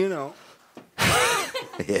Takayama, you know.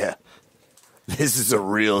 Yeah. This is a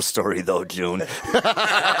real story though, June. This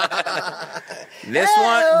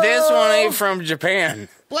one ain't from Japan.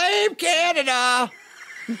 Blame Canada.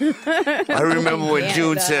 I remember when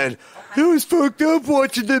June said, "It was fucked up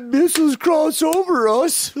watching the missiles cross over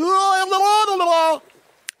us."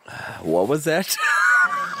 What was that?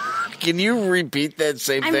 Can you repeat that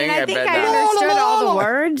same thing? I think I understood all the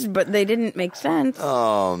words, but they didn't make sense. What?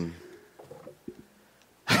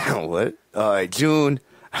 All right, June.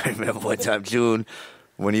 I remember one time, June,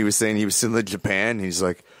 when he was saying he was still in Japan, he's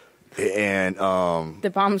like, and the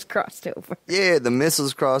bombs crossed over. Yeah, the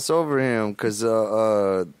missiles crossed over him because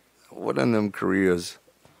what in them Koreas?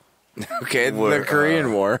 Okay, the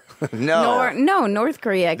Korean War. No, North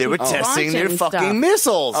Korea. They were testing their fucking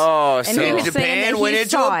missiles. Oh, And so he was saying Japan that went he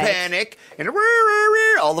into saw a it. panic, and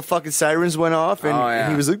all the fucking sirens went off, and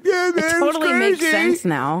he was like, "Yeah, man, It totally makes crazy. sense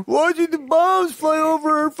now. Watching the bombs fly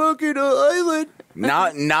over our fucking island."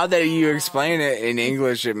 Now that you explain it in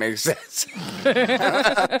English, it makes sense.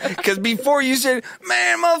 Because before you said,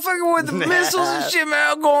 "Man, motherfucker with the missiles and shit,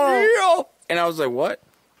 man, going on," and I was like, "What?"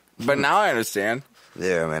 But now I understand.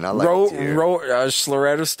 Yeah, man, I like it.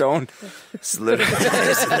 Sloretta Stone.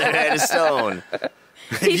 Sloretta Stone.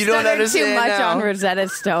 He You don't stuttered too understand much now. on Rosetta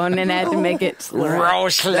Stone and had to make it slur.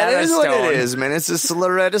 Rosetta That is what Stone. it is, man. It's a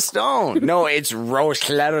Loretta Stone. No, it's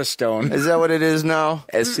Rosetta Stone. Is that what it is now?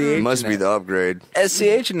 SCH. Must be the upgrade.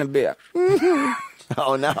 SCH in the bit.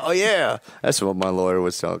 Oh, no. Oh, yeah. That's what my lawyer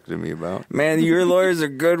was talking to me about. Man, your lawyer's a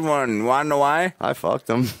good one. Want to know why? I fucked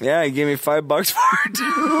him. Yeah, he gave me $5 for it.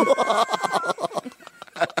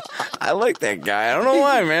 I like that guy. I don't know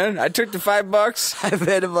why, man. I took the $5. I've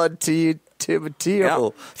had him on Timoteo.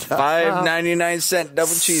 Yep. 5.99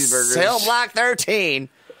 double cheeseburgers. Cell Block 13.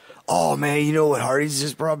 Oh, man, you know what Hardee's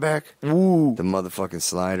just brought back? Ooh. The motherfucking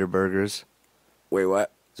slider burgers. Wait,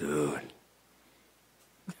 what? Dude.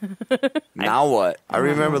 Now what? I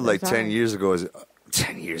remember like 10 years ago.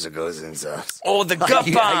 10 years ago since Oh, the gut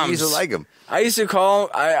bombs. I used to like them. I used to call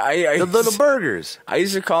The little burgers. I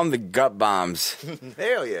used to call them the gut bombs.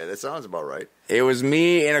 Hell yeah, that sounds about right. It was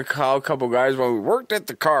me and a couple guys when we worked at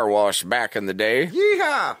the car wash back in the day.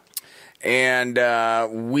 Yeehaw!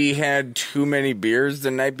 And we had too many beers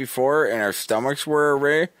the night before, and our stomachs were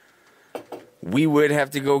array. We would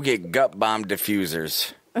have to go get gut bomb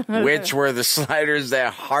diffusers, which were the sliders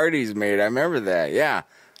that Hardee's made. I remember that. Yeah,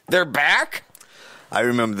 they're back. I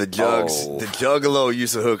remember the jugs. Oh. The Juggalo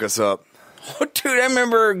used to hook us up. Oh, dude, I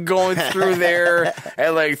remember going through there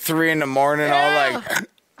at like 3 a.m. all like,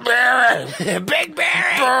 Barry, Big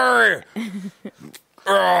Barry,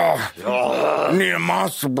 I need a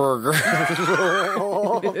monster burger.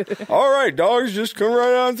 All right, dogs, just come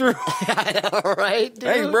right on through. All right, dude.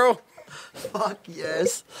 Thanks, bro. Fuck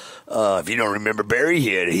yes. If you don't remember Barry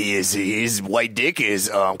here, his white dick is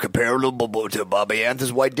comparable to Bobby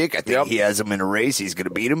Anthony's white dick. I think he has him in a race. He's going to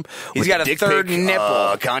beat him. He's got a dick third pic,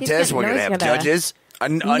 nipple contest. We're going to have judges. A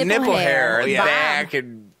nipple hair Oh, yeah. back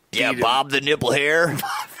and Yeah, Bob the nipple hair.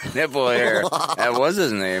 nipple hair. That was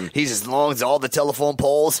his name. He's as long as all the telephone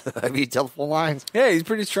poles. I mean, telephone lines. Yeah, he's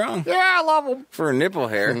pretty strong. Yeah, I love him. For a nipple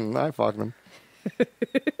hair. I fucked him.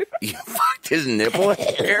 You fucked his nipple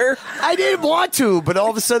hair? I didn't want to, but all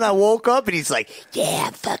of a sudden I woke up and he's like, yeah,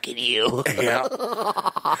 I'm fucking you. Yeah.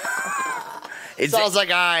 It sounds like,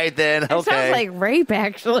 all right, then. It Okay. sounds like rape,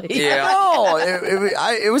 actually. Yeah. No,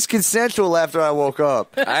 it was consensual after I woke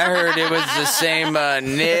up. I heard it was the same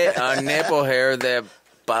nipple hair that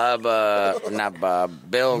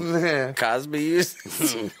Bill Cosby used.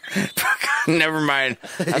 Never mind.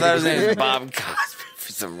 I thought his name was Bob Cosby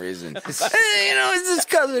for some reason. Hey, it's his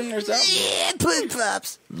cousin or something. Yeah, pudding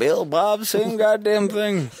pops. Bill, Bob, same goddamn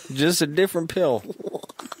thing. Just a different pill.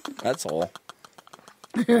 That's all.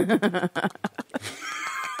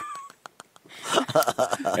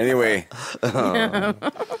 Anyway.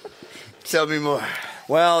 Tell me more.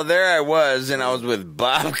 Well, there I was, and I was with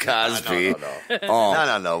Bob Cosby.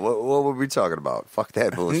 No. No. What were we talking about? Fuck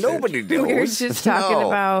that bullshit. Nobody knows. We were just talking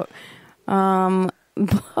about Bob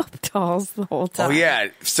dolls the whole time. Oh, yeah.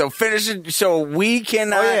 So finish it. So we can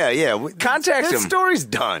contact That him. story's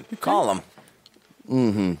done. Call him.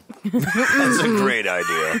 That's a great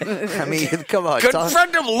idea. I mean, come on.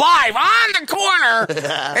 Confront him live on the corner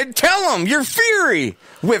and tell him your fury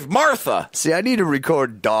with Martha. See, I need to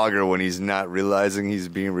record Dogger when he's not realizing he's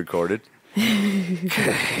being recorded.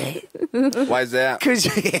 Why is that? Because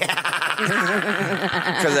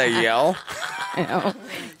I yell?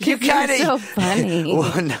 You kind of so funny.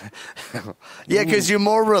 Yeah, because you're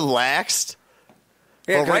more relaxed.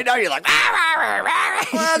 Yeah, well, right now you're like,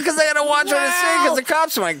 well, because I gotta watch what I say because the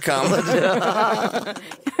cops might come. I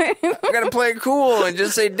gotta play it cool and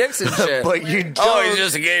just say dicks and shit. But you don't. Oh, he's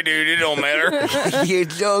just a gay dude. It don't matter. Your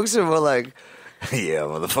jokes are more like, yeah,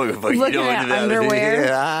 motherfucker, but you Looking don't at do that. underwear,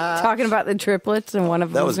 Yeah. talking about the triplets, and one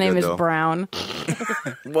of That was them's name good, is though. Brown.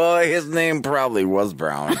 Well, his name probably was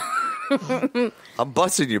Brown. I'm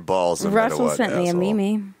busting your balls. No Russell matter what, sent me a asshole.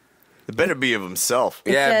 meme. It better be of himself.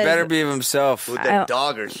 Yeah, it says- better be of himself. With that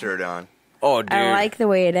Dogger shirt on. Oh, dude. I like the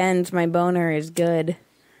way it ends. My boner is good.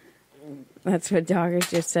 That's what Doggers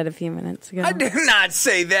just said a few minutes ago. I did not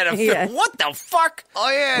say that. Yeah. What the fuck? Oh,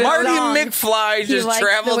 yeah. Marty song. McFly He just liked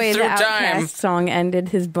traveled the way through the time. Outkast song ended.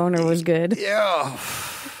 His boner was good. Yeah.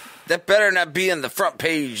 That better not be in the front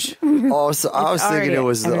page. Oh, so I was thinking already it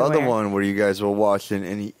was the other everywhere. one where you guys were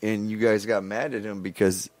watching and you guys got mad at him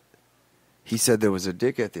because he said there was a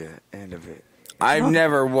dick at the end of it. I've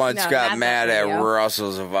never once No, got not mad that at video.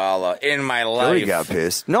 Russell Zavala in my life. Jody got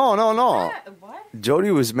pissed. No. What? Jody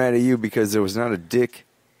was mad at you because there was not a dick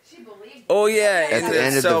Oh, yeah. At the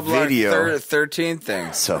end of the Cell Block video. 13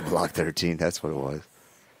 thing. Cell Block 13. That's what it was.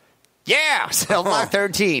 Yeah, Cell Block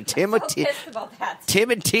 13. Timothy. Pissed about that.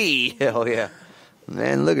 Hell yeah.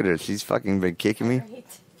 Man, look at her. She's fucking been kicking me. Right.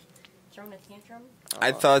 Throwing a tantrum.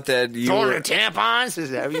 I thought that you Throwing were... the tampons? Is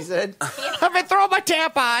that what you said? I've been throwing my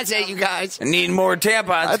tampons at you guys. I need more tampons.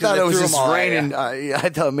 I thought it was threw just them all at raining. you. I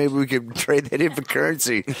thought maybe we could trade that in for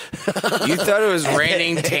currency. You thought it was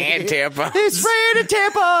raining tampons? It's raining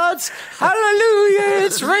tampons. Hallelujah!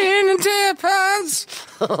 It's raining tampons.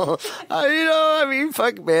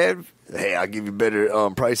 Fuck, man. Hey, I'll give you better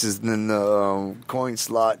prices than the coin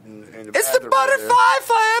slot. It's the butterfly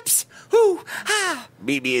flaps. Whoo, ha.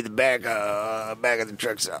 Meet me in the back of the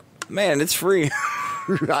truck stop. Man, it's free.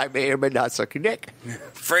 I may or may not suck your dick.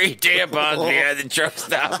 Free tampons behind the truck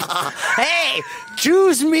stop. Hey,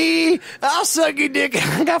 choose me. I'll suck your dick.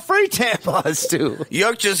 I got free tampons, too.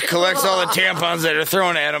 Yuck just collects all the tampons that are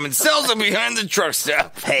thrown at him and sells them behind the truck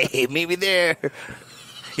stop. Hey, meet me there.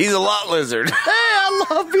 He's a lot lizard. Hey, I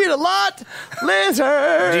love being a lot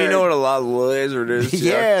lizard. Do you know what a lot lizard is?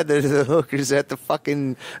 Yeah, they're the hookers at the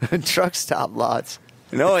fucking truck stop lots.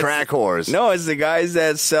 No, the crack whores. No, it's the guys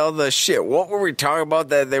that sell the shit. What were we talking about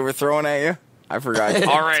that they were throwing at you? I forgot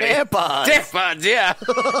already. Tampons. Tampons, yeah.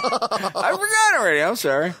 I forgot already. I'm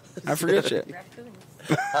sorry. I forget shit.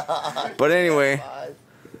 But anyway.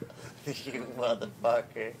 You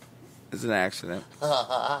motherfucker. It's an accident.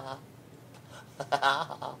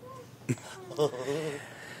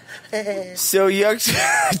 So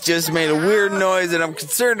Yuck just made a weird noise and I'm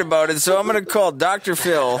concerned about it, so I'm going to call Dr.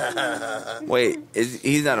 Phil. Wait,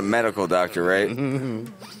 he's not a medical doctor, right?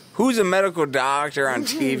 Who's a medical doctor on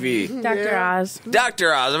TV? Dr. Oz.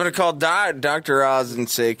 Dr. Oz. I'm going to call Dr. Oz and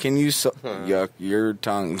say, can you... Yuck, your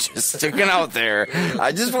tongue just sticking out there.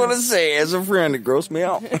 I just want to say, as a friend, it grossed me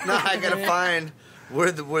out. No, I got to find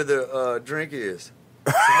where the drink is.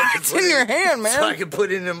 It's in your hand, man. So I can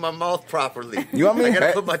put it in my mouth properly. You want me I to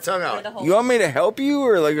gotta put my tongue out. You want me to help you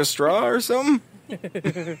or like a straw or something?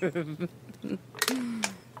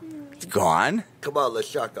 It's gone. Come on, let's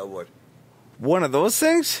shotgun one. One of those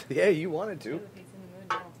things? Yeah, you wanted to.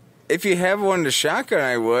 If you have one to shotgun,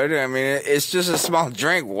 I would. I mean, it's just a small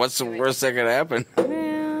drink. What's the worst that could happen?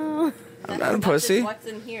 Well, I'm not a pussy. What's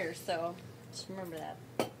in here, so just remember that.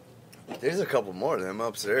 There's a couple more of them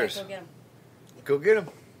upstairs. Okay, go get them. Go get them.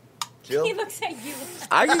 Jill. He looks at you.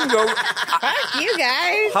 I can go. you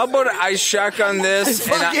guys. How about I shotgun this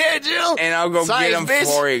Jill. And I'll go get them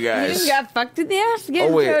for you You guys. got fucked in the ass.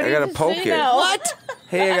 Oh, wait, I gotta poke it. No. What?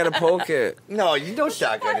 Hey, I gotta poke it. No, you don't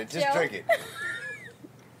shotgun it. Just drink it.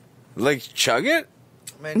 Like, chug it?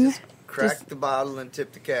 Man, just crack the bottle and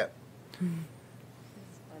tip the cap.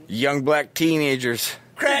 Young black teenagers.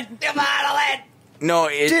 Crack the bottle and No,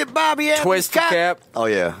 tip Bobby and twist the cap. Oh,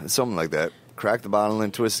 yeah, something like that. Crack the bottle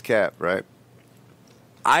and twist the cap, right?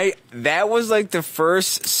 That was like the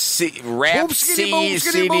first rap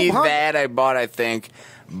CD that I bought, I think,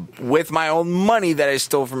 with my own money that I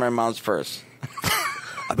stole from my mom's purse.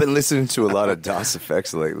 I've been listening to a lot of DOS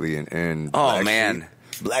Effects lately, and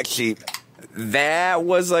Black Sheep. That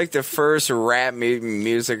was like the first rap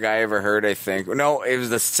music I ever heard, I think. No, it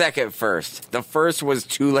was the second first. The first was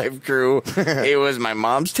Two Life Crew. It was my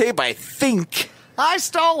mom's tape, I think. I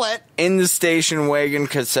stole it. In the station wagon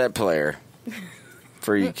cassette player.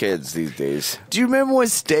 For you kids these days. Do you remember when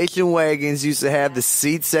station wagons used to have the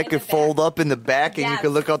seats that could fold up in the back and you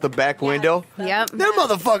could look out the back window? Yep. Them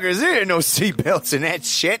motherfuckers, there ain't no seatbelts in that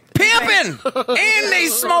shit. Pimping! And they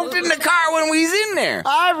smoked in the car when we was in there.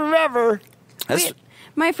 I remember.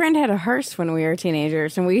 My friend had a hearse when we were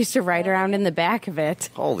teenagers, and we used to ride around in the back of it.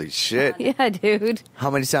 Holy shit. Yeah, dude. How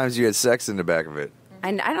many times you had sex in the back of it?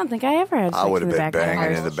 I don't think I ever had sex I would in have the been back of a banging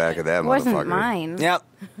hearse. in the back of that It wasn't motherfucker. mine. Yep.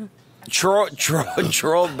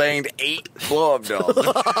 Troll banged 8 blow-up dolls. With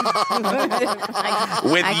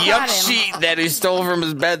Yuck sheet that he stole from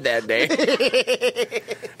his bed that day.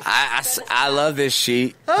 I love this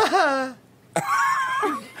sheet.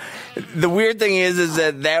 The weird thing is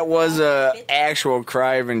that was a actual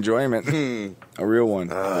cry of enjoyment. A real one.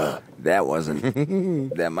 That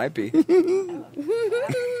wasn't. That might be.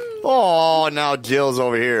 Oh, now Jill's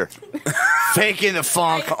over here. Faking the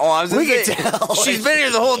funk. Oh, I was We gonna can say, tell. she's been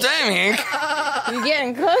here the whole time, Hank. You're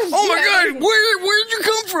getting close. Oh my God, where'd you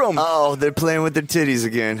come from? Oh, they're playing with their titties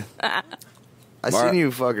again. I seen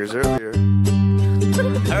you fuckers earlier.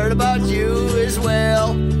 Heard about you as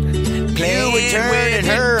well. You were turning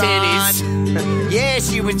her on.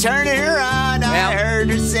 Yes, you were turning her on. I heard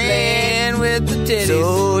her saying with the titties.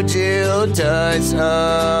 So Jill touched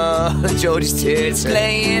Jody's tits.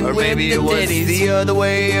 Playing or maybe with it the was titties. the other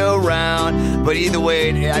way around. But either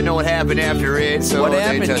way, I know what happened after it. So What they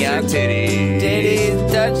happened, touched her Yuck? titties.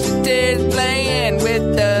 Titties, touch titties, playing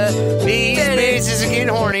with the These bitches are getting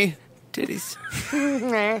horny. titties.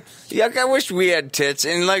 Yuck, I wish we had tits.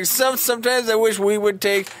 And like sometimes I wish we would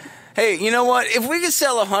take Hey, you know what? If we could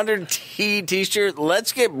sell 100 T-shirts,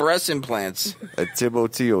 let's get breast implants. At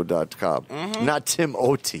timoteo.com. Not Tim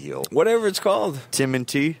Otio. Whatever it's called. Tim and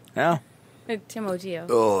T? Yeah. Tim Otio.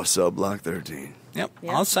 Oh, sub block 13. Yep.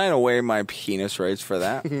 I'll sign away my penis rights for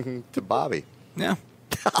that. To Bobby. Yeah.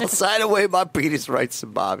 I'll sign away my penis rights to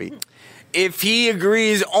Bobby. If he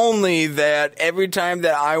agrees only that every time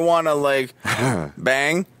that I want to, like,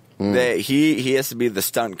 bang, that he has to be the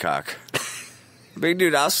stunt cock. Big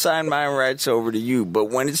dude, I'll sign my rights over to you, but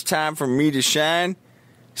when it's time for me to shine,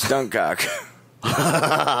 stunt cock.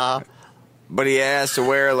 But he has to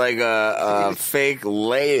wear, like, a fake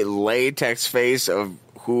latex face of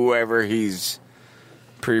whoever he's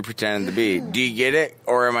pretending to be. Do you get it,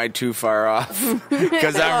 or am I too far off?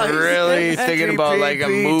 Because I'm really thinking about like a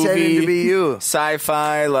movie, to be you.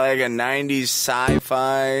 Sci-fi, like a 90s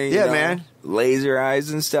sci-fi. Yeah, man. Laser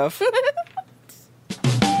eyes and stuff.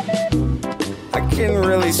 I can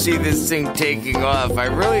really see this thing taking off. I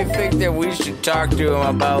really think that we should talk to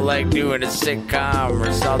him about like doing a sitcom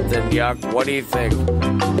or something. Yuck, what do you think?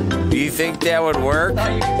 Do you think that would work?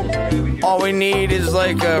 All we need is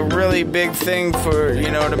like a really big thing for,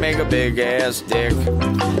 to make a big ass dick.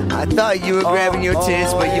 I thought you were grabbing your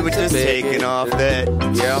tits, but you were just taking off that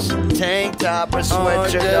tank top or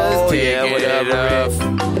sweatshirt. Whatever.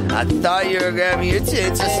 I thought you were grabbing your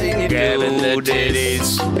tits. I seen you do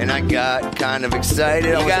this. And I got kind of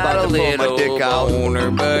excited. I was about to pull my dick out.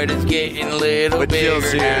 Boner, but it's getting a little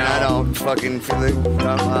bigger now. I don't fucking feel it.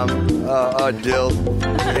 I'm dill.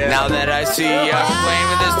 Yeah. Now that I see playing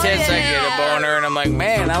with his tits, I get a boner, and I'm like,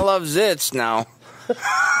 man, I love zits now.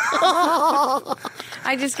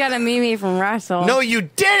 I just got a meme from Russell. No, you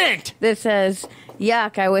didn't! That says,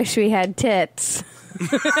 yuck, I wish we had tits.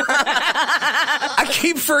 I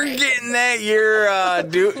keep forgetting that you're,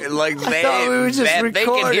 that they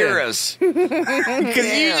can hear us.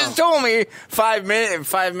 Because you just told me 5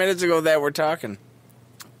 minutes ago that we're talking.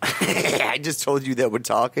 I just told you that we're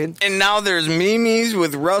talking. And now there's memes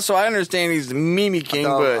with Russell. I understand he's the meme king,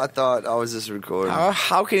 I thought I was just recording.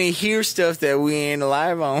 How can he hear stuff that we ain't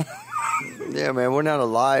alive on? Yeah, man, we're not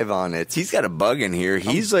alive on it. He's got a bug in here.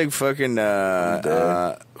 He's like fucking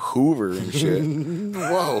Hoover and shit.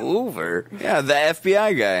 Whoa, Hoover? Yeah, the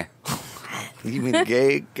FBI guy. You mean the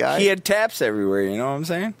gay guy? He had taps everywhere, you know what I'm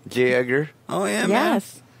saying? J. Edgar? Oh, yeah,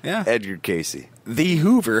 yes. Man. Yeah. Edgar Casey. The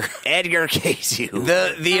Hoover. Edgar Casey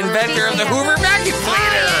Hoover. The inventor of the Hoover vacuum cleaner.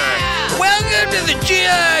 Yeah. Welcome to the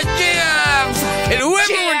jobs. And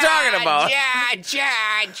whoever we're talking about.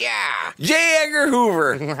 J. Edgar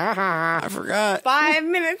Hoover. I forgot. 5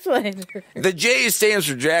 minutes later. The J stands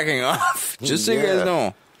for jacking off. Just so you guys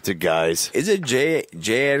know. To guys. Is it J.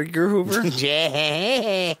 Edgar Hoover?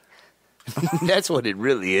 J. That's what it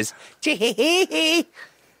really is. J.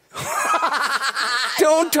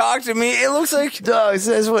 Don't talk to me. It looks like dogs.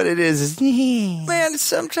 That's what it is. Man,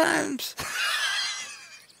 sometimes.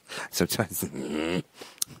 So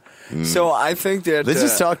I think that let's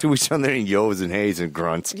just talk to each other in yos and heys and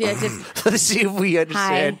grunts. Yeah, just let's see if we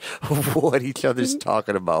understand what each other's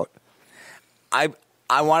talking about.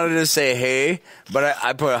 I wanted to say hey, but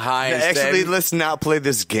I put hi instead. Actually, let's not play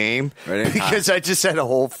this game. Ready? Because I just had a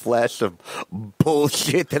whole flash of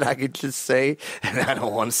bullshit that I could just say, and I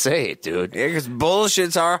don't want to say it, dude. Yeah, because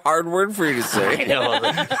bullshit's our hard word for you to say. I know.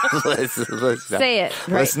 let's say it.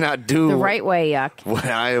 Let's not do the right way, yuck. What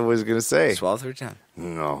I was going to say. Swallow 3 times.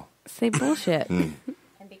 No. Say bullshit. And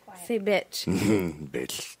be quiet. Say bitch.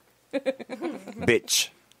 Bitch. Bitch.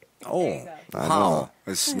 Oh, wow.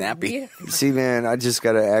 It's snappy. See, man, I just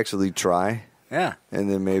got to actually try. Yeah. And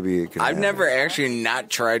then maybe it can I've never actually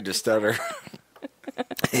not tried to stutter.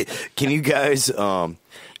 Can you guys,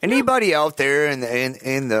 anybody out there in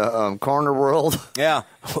the corner world? Yeah.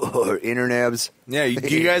 Or internets? Yeah,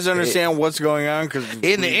 do you guys understand what's going on? Cause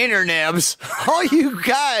in the internets, all you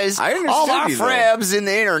guys, all our frabs in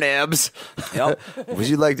the internets. Yep. Would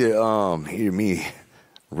you like to hear me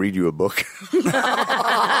read you a book? Yes.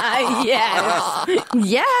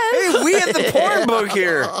 Yes. Hey, we have the porn book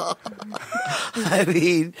here. I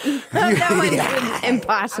mean, that one's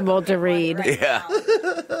impossible to read. Yeah.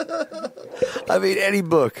 I mean, any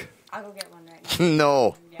book. I'll go get one right now.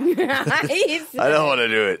 No. I don't want to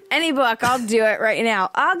do it. Any book, I'll do it right now.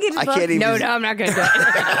 I'll get a book. Can't even... No, I'm not going to do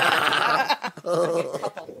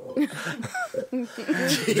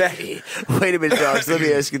it. Wait a minute, dogs. Let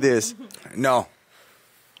me ask you this. No.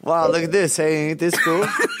 Wow, look at this. Hey, ain't this cool? Dude,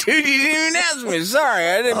 you didn't even ask me. Sorry,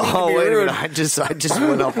 I didn't mean to be wait rude. a minute. I just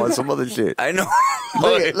went up on some other shit. I know.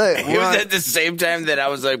 Look, it was at the same time that I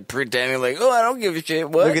was like pretending like, oh, I don't give a shit.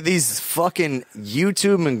 What? Look at these fucking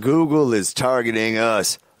YouTube and Google is targeting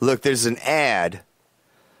us. Look, there's an ad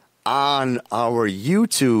on our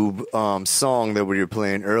YouTube song that we were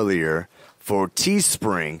playing earlier for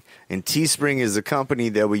Teespring, and Teespring is a company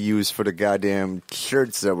that we use for the goddamn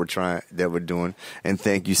shirts that we're doing. And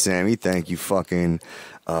thank you, Sammy. Thank you, fucking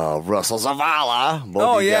Russell Zavala.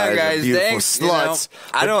 Both guys, beautiful thanks. sluts.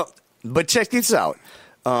 You know, But check this out.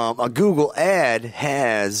 A Google ad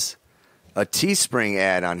has a Teespring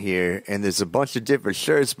ad on here, and there's a bunch of different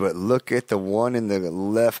shirts, but look at the one in the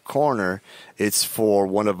left corner. It's for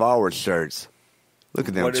one of our shirts. Look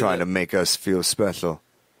at them trying to make us feel special.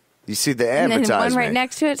 You see the advertisement. And then one right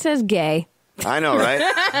next to it says gay. I know, right?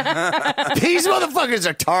 These motherfuckers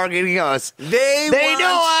are targeting us. They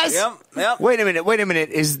know us. Yep. Wait a minute.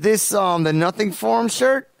 Is this the Nothing Forum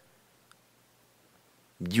shirt?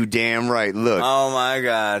 You damn right. Look. Oh my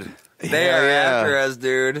God. They are after us,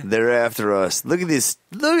 dude. They're after us. Look at this.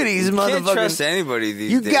 Look at these motherfuckers. You can't trust anybody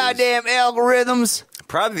these days. You goddamn algorithms.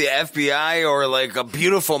 Probably the FBI or like a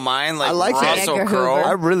beautiful mind like I like Russell Crowe.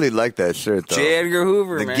 I really like that shirt, though. J. Edgar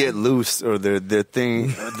Hoover, the man. Get Loose or the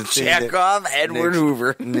thing. Check off Edward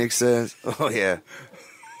Hoover. Nick says, oh, yeah.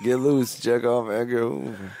 Get loose. Check off Edgar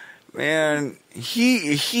Hoover. Man,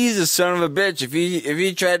 he's a son of a bitch. If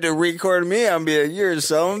he tried to record me, I'd be like, you're a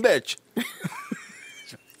son of a bitch.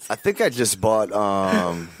 I think I just bought,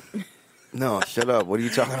 no, shut up. What are you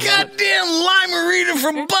talking about? Goddamn limerita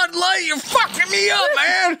from Bud Light. You're fucking me up,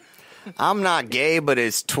 man. I'm not gay, but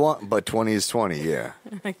it's 20 is 20, yeah.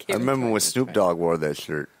 I remember when Snoop Dogg wore that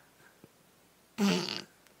shirt.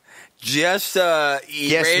 Just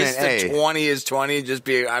erase the 20 is 20. Just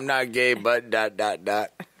be, I'm not gay, but ...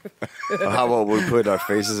 How about we put our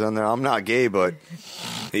faces on there? I'm not gay, but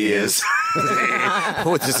he is.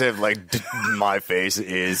 We'll just have like my face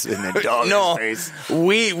is and then dog's face.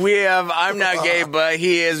 We have I'm not gay, but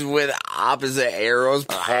he is with opposite arrows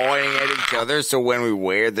pointing at each other. So when we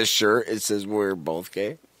wear the shirt, it says we're both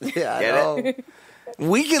gay. Yeah, I know.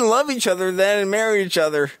 We can love each other then and marry each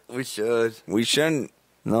other. We should. We shouldn't.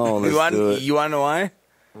 No, let's do it. You want to know why?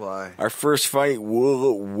 Why? Our first fight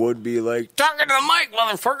would be like, talking to the mic,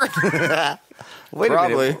 motherfucker. Wait a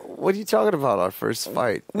minute. What are you talking about, our first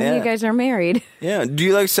fight? When you guys are married. Yeah. Do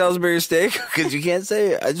you like Salisbury steak? Because you can't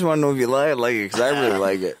say it. I just want to know if you like it, because I really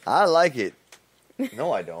like it. I like it.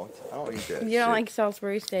 No, I don't. I don't eat that You don't like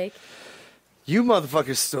Salisbury steak? You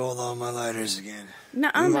motherfuckers stole all my lighters again. No,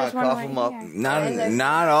 I'm just cough them up.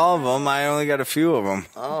 Not all of them. I only got a few of them.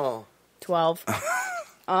 Oh. 12.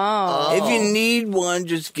 Oh. If you need one,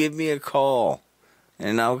 just give me a call,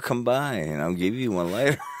 and I'll come by, and I'll give you one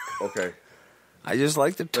later. Okay. I just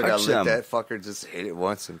like to touch them. That fucker just hit it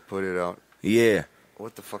once and put it out. Yeah.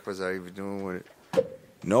 What the fuck was I even doing with it?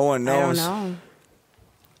 No one knows. I don't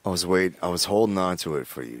know. I was holding on to it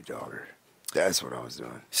for you, dogger. That's what I was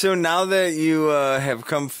doing. So now that you have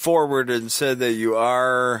come forward and said that you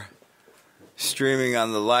are streaming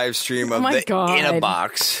on the live stream of the In a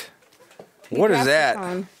Box. What is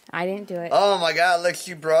that? I didn't do it. Oh my God! Look,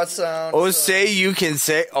 she brought some. Oh, say you can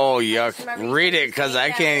say. Oh, yuck! Read it, because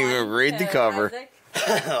I can't even read the cover.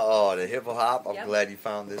 Oh, the hip hop. I'm glad you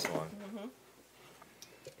found this one.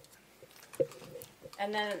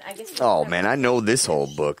 And then I guess. Oh man, I know this whole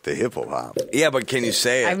book, the hippo hop. Yeah, but can you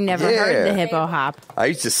say it? I've never heard the hippo hop. I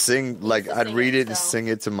used to sing I'd read it and sing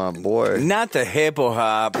it to my boy. Not the hippo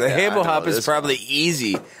hop. The hippo hop is probably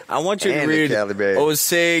easy. I want you to read. Oh,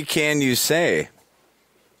 say, can you say?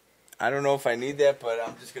 I don't know if I need that, but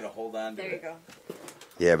I'm just gonna hold on to it. There you go.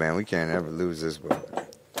 Yeah, man, we can't ever lose this book.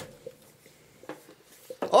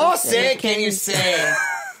 Oh, say, can you say? Is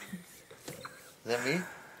that me?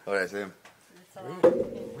 Oh, that's him.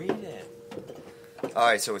 Read it. All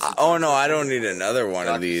right, so it's. Oh no, I don't need another one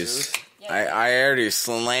of these. I already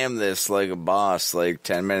slammed this like a boss like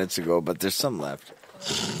 10 minutes ago, but there's some left.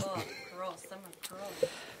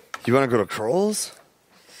 You want to go to Kroll's?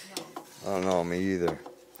 No. Oh no, me either.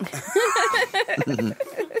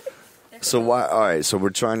 So why? All right, so we're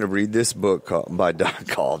trying to read this book called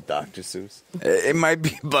Dr. Seuss. It might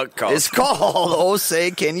be butt called. It's called "Oh Say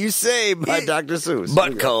Can You Say" by Dr. Seuss.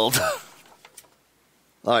 Butt called.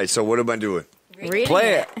 All right, so what am I doing? Play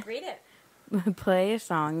it. Read it. Play a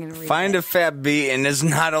song and read Find it. a fat beat, and it's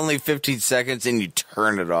not only 15 seconds, and you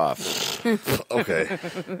turn it off. Okay.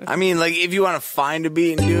 I mean, like, if you want to find a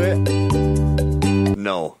beat and do it.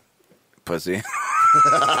 No. Pussy.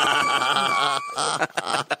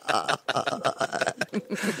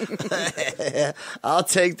 I'll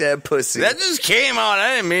take that pussy. That just came out.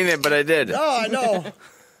 I didn't mean it, but I did. No, I know.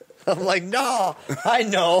 I'm like, no, I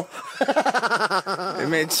know. It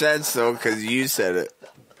made sense, though, because you said it.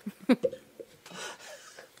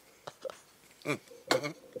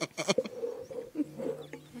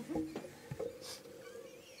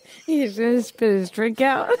 He's gonna spit his drink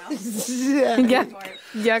out. Yuck, God.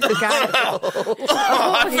 I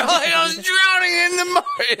felt like I was drowning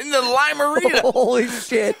in the limerita. Holy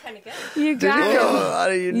shit. You got Did it it. go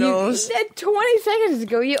out of your nose? You said 20 seconds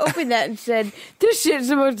ago, you opened that and said, this shit's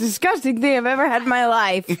the most disgusting thing I've ever had in my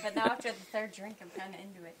life. But now after the third drink, I'm kind of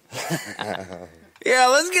into it. Yeah,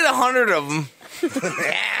 let's get 100 of them.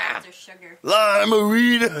 Sugar.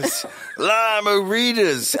 Limeritas.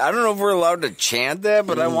 Limeritas. I don't know if we're allowed to chant that,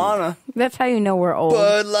 but I wanna. That's how you know we're old.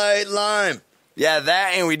 Bud Light Lime. Yeah,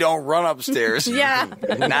 that and we don't run upstairs. Yeah.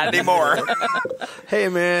 Not anymore. Hey,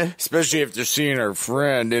 man. Especially after seeing our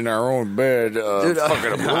friend in our own bed. Dude,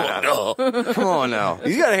 fucking come on now.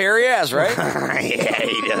 He's got a hairy ass, right? Yeah,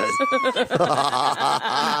 he does.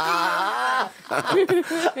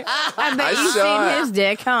 I bet you've seen his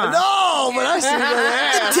dick, huh? No, but I seen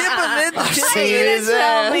that. The tip of it. I've You seen didn't his tell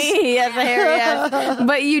ass. me he has a hairy ass,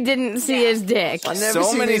 but you didn't see his dick. I've never So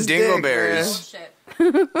seen many his dick, dingleberries. Shit.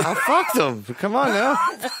 I fucked him. Come on now.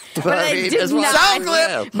 But I did that's what not. sound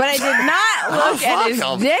clip. But I did not look at his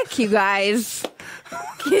fuck 'em. dick, you guys.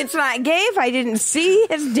 It's not gay if I didn't see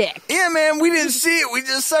his dick. Yeah, man, we didn't see it. We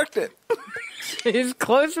just sucked it. Just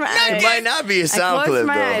close my eyes. It might not be a I sound closed clip,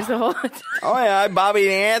 my though. eyes the whole time. Oh, yeah, I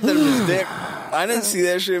Bobby Anthony's dick. I didn't see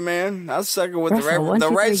that shit, man. I was sucking with Russell, the 1, 2,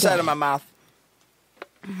 right 3, side go. of my mouth.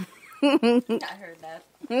 I heard that.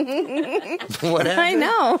 What happened? I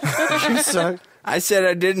know. You suck. I said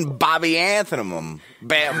I didn't Bobby Anthony him.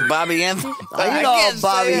 Bobby Anthony. I know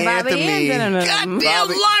Bobby Anthony. Goddamn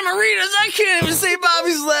Limeritas. I can't even say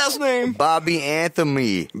Bobby's last name. Bobby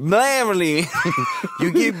Anthony. Blamely.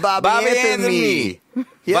 You get Bobby Anthony.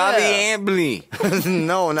 Yeah. Bobby Anthony.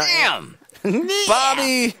 No, not Damn.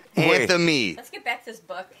 Bobby Anthony. Let's get back to this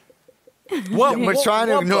book. What? We're trying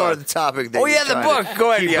to what ignore book? the topic. That Oh, you're yeah, the trying book. to Go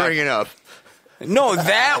ahead, keep yeah. bringing up. No,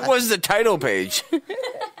 that was the title page.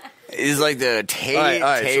 It's like the All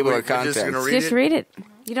right, so table we're of just contents. gonna read Just it? read it.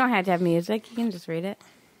 You don't have to have music. You can just read it.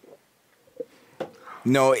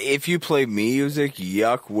 No, if you play music,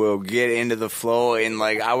 Yuck will get into the flow in,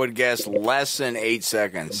 like, I would guess less than 8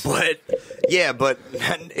 seconds. But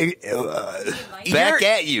back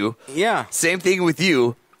at you. Yeah. Same thing with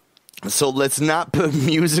you. So let's not put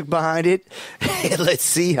music behind it. Let's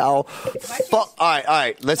see how. All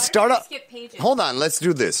right. Let's start off. Skip pages. Hold on. Let's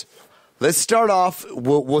do this. Let's start off.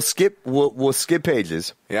 We'll skip. We'll skip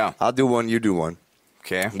pages. Yeah. I'll do one. You do one.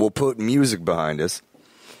 Okay. We'll put music behind us.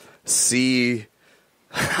 See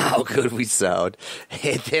how good we sound,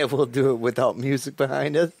 and then we'll do it without music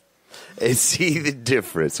behind us, and see the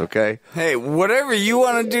difference. Okay. Hey, whatever you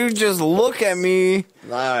want to do, just look at me,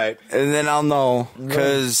 All right. and then I'll know.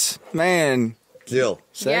 Because, man, Jill,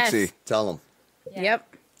 sexy. Yes. tell him.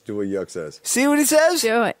 Yep. Do what Yuck says. See what he says?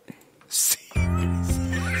 Do it.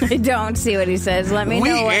 I don't see what he says. Let me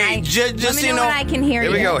know when I just let me so you know know, when I can hear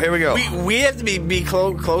you. Here we go. we have to be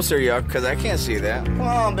closer, Yuck, because I can't see that. Come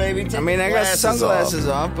on, baby. I mean, I got sunglasses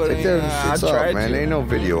off, but Take I'll that shit try off, man. to. Ain't no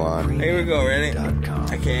video on. Here we go, ready?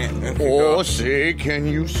 I can't. Okay, Oh, go. say, can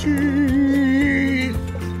you see?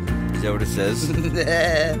 Is that what it says?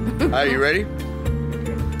 Are you ready?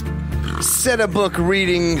 Set a book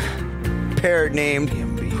reading parrot named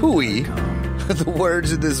Hooey. The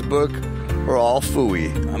words of this book are all fooey.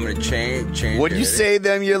 I'm going to change Would it, you ready? say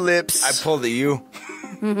them your lips? I pulled a U.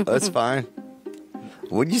 That's fine.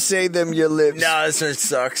 Would you say them your lips? No, this one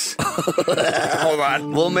sucks. Hold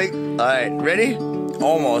on. We'll make. All right, ready?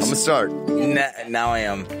 Almost. I'm gonna start. Now I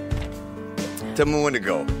am. Tell me when to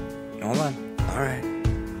go. Hold on. All right.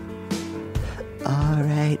 All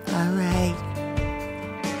right. All right.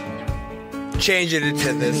 Change it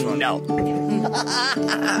into this one. No.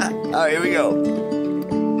 All right, here we go.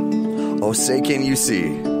 Oh, say can you see?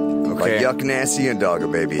 By Yuck Nasty and Dogger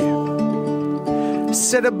Baby.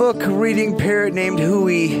 Set a book reading parrot named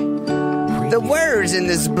Hooey. The words in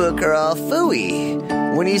this book are all fooey.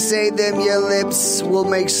 When you say them, your lips will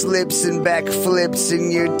make slips and backflips,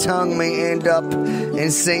 and your tongue may end up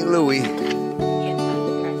in St. Louis.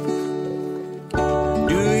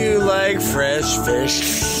 Do you like fresh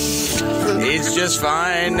fish? It's just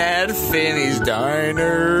fine at Finney's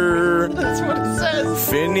Diner. That's what it says.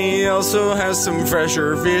 Finney also has some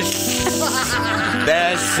fresher fish.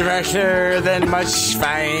 That's fresher than much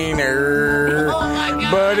finer. Oh my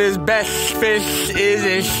God. But his best fish is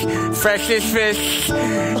his freshest fish.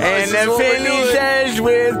 And the Finney says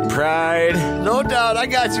with pride, no doubt, I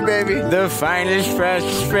got you, baby. the finest fresh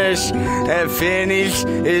fish at Finney's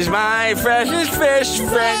is my freshest fish,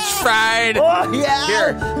 French fried. Oh, yeah.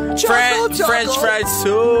 Here, Choco. French fried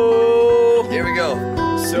so. Here we go.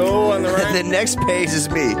 So on the right. The next page is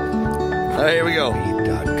me. All right, here we go.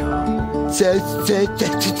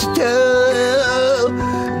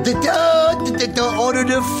 Order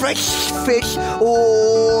the fresh fish.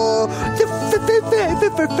 Oh, the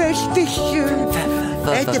fresh fish.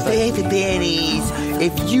 And the baby berries.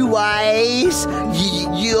 If you wise,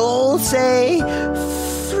 you'll say,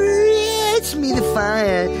 fetch me the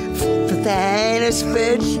fire. Fine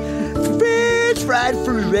fish. Fish fried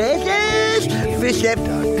fresh. Fish left.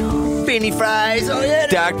 Penny fries. Oh, yeah.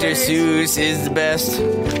 Dr. Seuss is the best.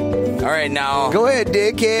 All right, now. Go ahead,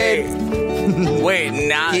 dickhead. Hey. Wait,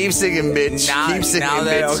 now. Keep singing, bitch. Keep singing, now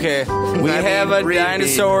that, bitch. Okay. We have a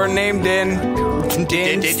dinosaur named Din.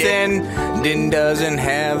 Din's thin. Din doesn't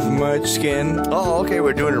have much skin. Oh, okay.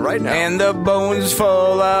 We're doing it right now. And the bones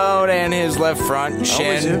fall out and his left front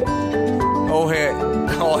shin.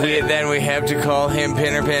 Then we have to call him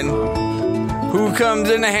Pinnerpin. Who comes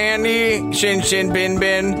in handy? Shin, shin, bin,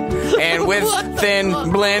 bin. And with thin,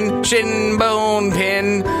 blin, shin, bone,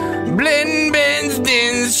 pin. Blin, bins,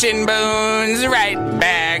 dins, shin, bones. Right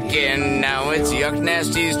back in. Now it's Yuck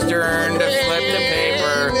Nasty's turn to flip the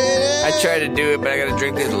paper. I try to do it, but I gotta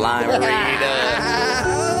drink this limerita.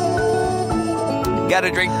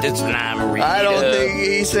 Gotta drink this limerita. I don't think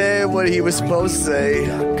he said what he was supposed to say.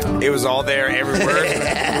 It was all there, every word.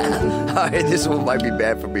 All right, this one might be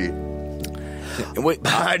bad for me. Wait,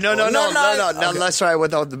 no. Let's try it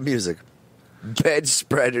without the music. Bed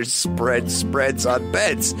spreaders spreads on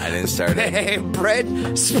beds. I didn't start it.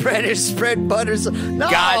 Bread spreaders spread butters. No.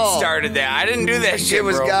 God started that. I didn't do that shit, It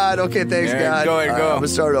was bro. God. Okay, thanks, God. Go ahead, go. I'm gonna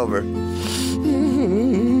start over.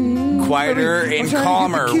 Quieter and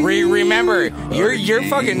calmer. Remember, you're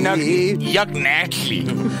fucking yuck nasty.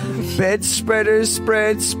 Bed spreaders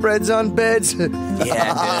spreads on beds.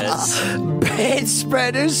 Yeah, Bed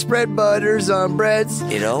spreaders spread butters on breads.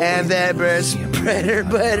 And that bread spreader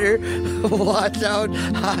butter. Watch out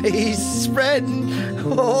how he's spreading.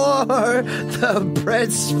 Or the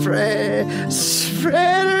bread spreaders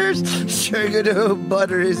sugar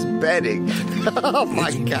butter is bedding. Oh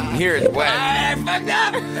my God. Here it's wet. I fucked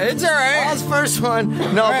up. It's alright. That was the first one.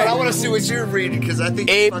 No, but I want to see what you're reading because I think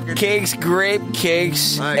Ape cakes, grape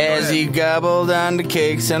cakes, as he gobbled on the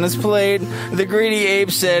cakes on his plate. The greedy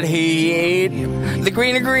ape said he ate. The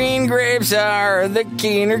green grapes are, the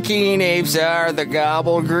keen apes are, the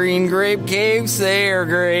gobble green grape cakes, they're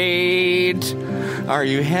great. Are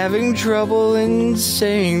you having trouble in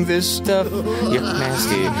saying this stuff? You're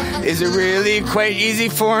nasty. Is it really quite easy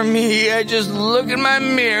for me? I just look in my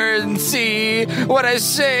mirror and see what I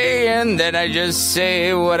say, and then I just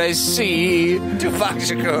say what I see. Tupac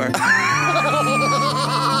Shakur.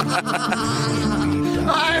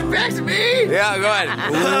 Alright, back to me. Yeah, go ahead.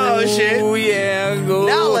 Oh, shit. Oh, yeah, go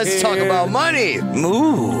Now let's ahead. talk about money.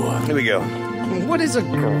 Moo. Here we go. What is a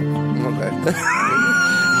okay.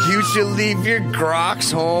 You should leave your Crocs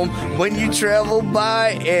home when you travel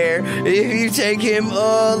by air. If you take him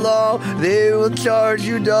along, they will charge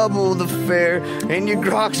you double the fare. And your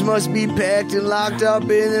Crocs must be packed and locked up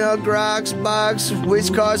in a Crocs box,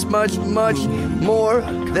 which costs much, much more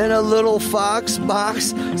than a little Fox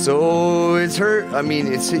box. So it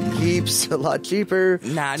keeps a lot cheaper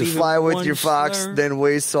to fly with your Fox than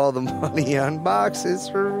waste all the money on boxes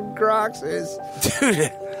for Crocs.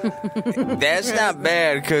 Dude. That's not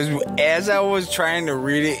bad, because as I was trying to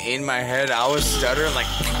read it in my head, I was stuttering like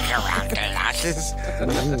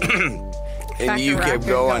and you kept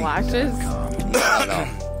going. No.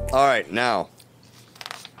 All right, now.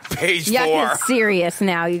 Page Yuck 4. is serious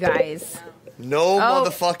now, you guys. No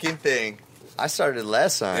motherfucking thing. I started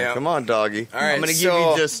last time. Yeah. Come on, doggy. All right, I'm gonna give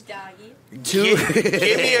you just two.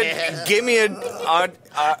 Give me a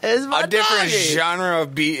different genre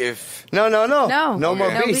of beat. If No more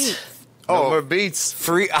no beats. No more beats.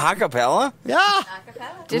 Free acapella. Yeah.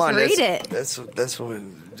 Just read it. That's what we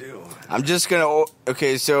do. I'm just gonna.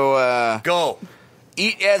 Okay, so Go.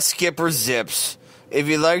 eat at Skipper Zips. If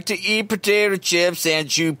you like to eat potato chips and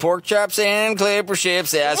chew pork chops and clipper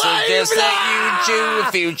chips, I suggest that you chew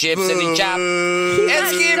a few chips and you chop. And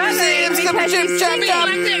Skipper Zips, Skipper chips, chop.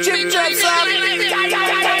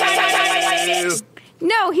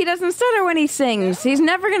 No, he doesn't stutter when he sings. He's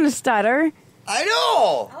never going to stutter. I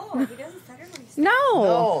know. Oh, he doesn't stutter when he's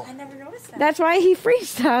No. I never noticed that. That's why he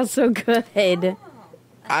freestyles so good.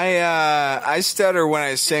 I stutter when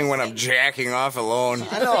I sing when I'm jacking off alone.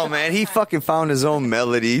 I know, man. He fucking found his own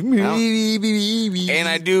melody. And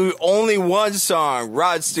I do only one song,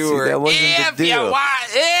 Rod Stewart. See, that wasn't the deal.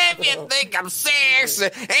 If you think I'm sexy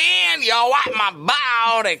and you want my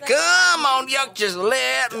body, come on, you just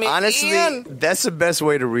let me Honestly, in. that's the best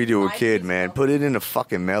way to read to a kid, man. Put it in a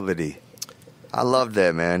fucking melody. I love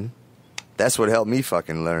that, man. That's what helped me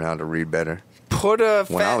fucking learn how to read better.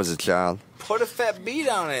 when I was a child. Put a fat beat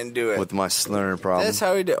on it and do it. With my slurring problem. That's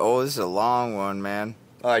how we do. Oh, this is a long one, man.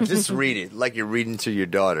 All right, just read it like you're reading to your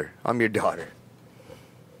daughter. I'm your daughter.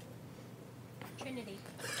 Trinity.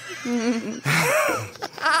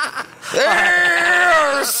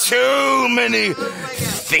 There's too many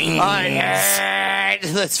things. All right,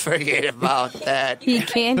 let's forget about that. He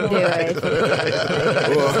can't do it.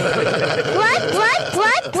 What?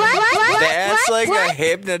 That's like a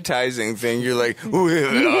hypnotizing thing. You're like, You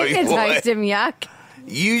hypnotized him, yuck.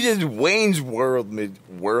 You just Wayne's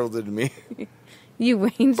worlded me. You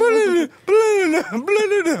Wayne's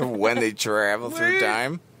When they travel through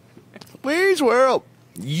time. Wayne's World.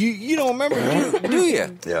 You don't remember, do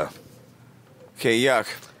you? Yeah. Okay, yuck.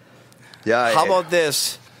 Yeah. How about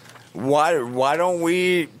this? Why don't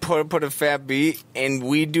we put a fat beat and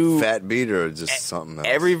we do fat beat or just something else?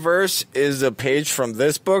 Every verse is a page from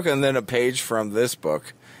this book and then a page from this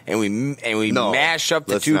book, and we mash up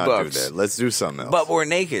the two books. Do that. Let's do something else. But we're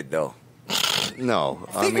naked though. No,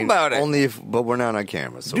 Think about it. Only but we're not on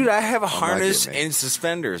camera. So dude, I have a harness and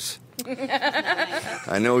suspenders.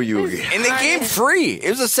 I know you. And they came free. It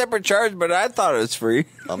was a separate charge, but I thought it was free.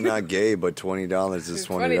 I'm not gay, but $20 is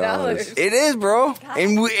 $20. It is, bro.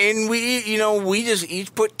 And we we just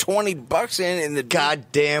each put $20 in, and the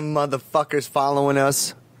goddamn motherfuckers following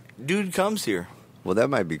us. Dude comes here. Well, that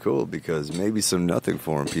might be cool because maybe some nothing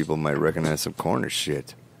foreign people might recognize some corner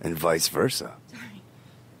shit, and vice versa.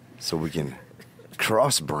 So we can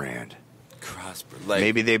cross-brand. Like,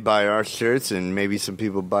 maybe they buy our shirts, and maybe some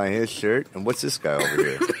people buy his shirt. And what's this guy over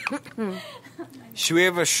here? Should we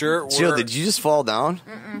have a shirt where... Jill, did you just fall down?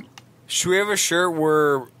 Mm-mm. Should we have a shirt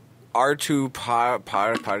where our two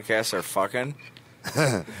podcasts are fucking?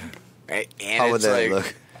 And how would it's that like,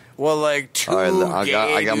 look? Well, like two I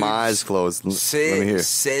got dudes my eyes closed. Let me hear.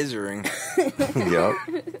 Scissoring.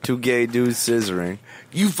 Yep. Two gay dudes scissoring.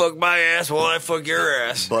 You fuck my ass while I fuck your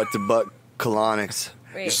ass. Butt-to-butt colonics.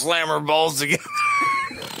 You slam our balls together.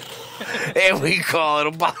 And we call it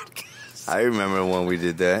a podcast. I remember when we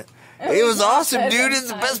did that. It was awesome, dude. It's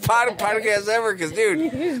the best podcast ever. Because,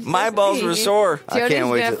 dude, my balls were sore. I can't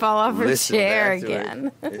wait to fall off her chair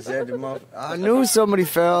again. Is that the I knew somebody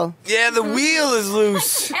fell. Yeah, the wheel is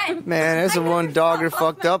loose. Man, that's the one Dogger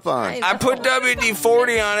fucked up on. I put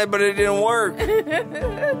WD-40 on it, but it didn't work.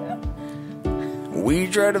 We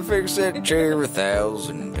tried to fix that chair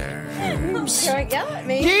 1,000 times. Don't yell at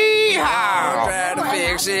me. Yeehaw! Tried to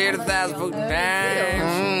fix it 1,000 times.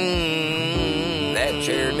 That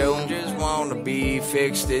chair don't just want to be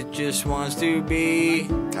fixed, it just wants to be.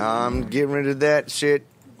 I'm getting rid of that shit.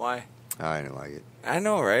 Why? I didn't like it. I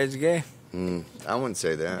know, right? It's gay. I wouldn't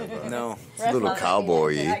say that. But No. it's a little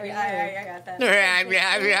cowboy-y. I got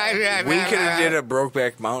that. We could have did a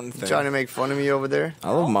Brokeback Mountain thing. Trying to make fun of me over there?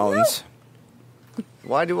 I love mountains.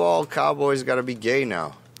 Why do all cowboys got to be gay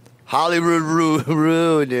now? Hollywood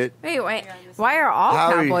ruined it. Wait. Why are all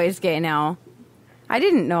cowboys gay now? I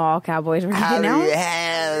didn't know all cowboys were gay now.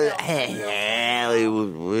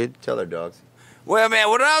 Hollywood. Tell their dogs. Well, man,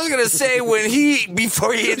 what I was going to say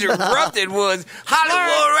before he interrupted was,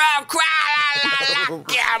 Hollywood rap, cry,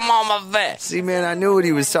 I'm on my vest. See, man, I knew what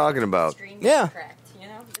he was talking about. Yeah.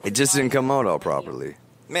 It just didn't come out all properly.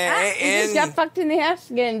 Man, You just got fucked in the ass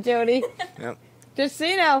again, Jody. Yep. Just so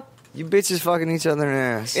you know. You bitches fucking each other in the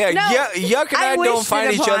ass. Yeah, No, Yuck and I don't wished find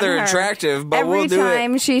it each upon other her. attractive, but Every we'll do it. Every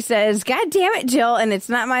time she says, God damn it, Jill, and it's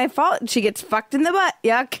not my fault, she gets fucked in the butt.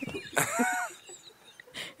 Yuck.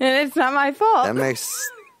 And it's not my fault.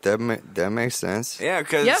 That makes sense. Yeah,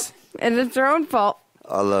 because... Yep, and it's her own fault.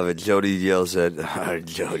 I love it. Jody yells at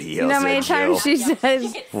Jody You know how many times she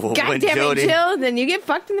says, God damn it, Jill, then you get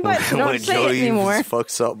fucked in the butt. So don't say Jody it anymore. fucks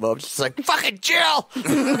something up, she's like, fucking Jill!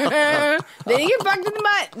 Then you get fucked in the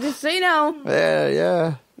butt, just so you know.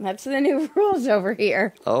 Yeah. That's the new rules over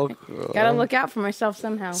here. Oh, Gotta look out for myself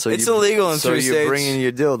somehow. So It's illegal in so 3 you're states. bringing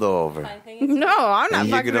your dildo over. No, I'm not And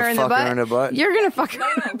you're fucking gonna her in the fuck butt. her in the butt? You're gonna fuck her.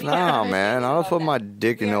 No, man, I don't put my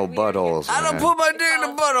dick in no buttholes. I don't man. put my dick in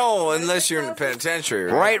the butthole unless you're in the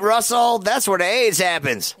penitentiary. Right, Russell? That's where the AIDS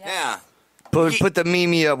happens. Yeah. Put the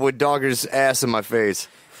meme up with Dogger's ass in my face.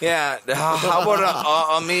 Yeah. How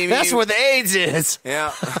about a meme? That's where the AIDS is.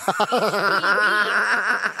 Yeah.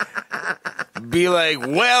 Be like,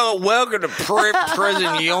 well, welcome to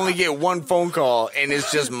prison. You only get one phone call, and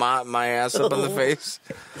it's just my ass up in the face.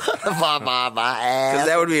 my ass. Because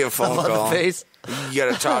that would be a phone Up on the call. face. You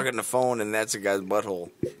got to talk on the phone, and that's a guy's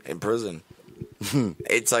butthole in prison.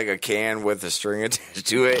 It's like a can with a string attached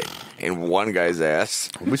to it, and one guy's ass.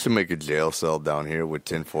 We should make a jail cell down here with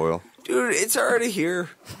tinfoil. Dude, it's already here.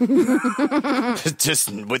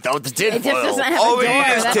 Just without the tinfoil. It just doesn't have a door.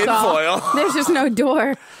 That's all. There's just no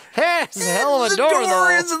door. Hey, it's a hell of a door, though.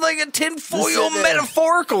 Is like a tinfoil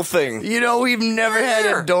metaphorical thing. You know, we've never had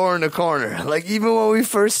a door in the corner. Like, even when we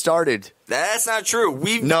first started. That's not true.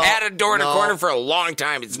 We've had a door in the corner for a long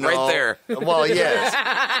time. It's right there. Well, yes.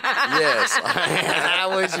 Yes. I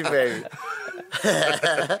wish you, baby.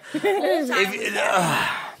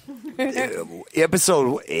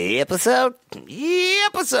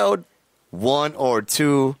 Episode 1 or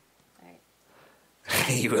 2.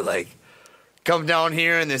 You were like, come down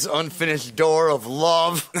here in this unfinished door of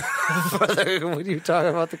love. What are you talking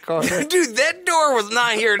about the corner? Dude, that door was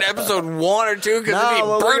not here in episode 1 or 2 because it'd be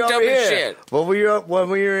burnt up and shit. When we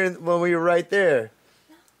were right there,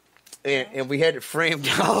 and we had it framed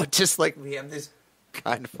out, just like we have this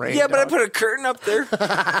kind of framed. Yeah, but out. I put a curtain up there.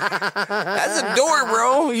 That's a door,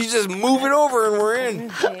 bro. You just move it over and we're in.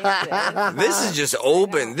 This is just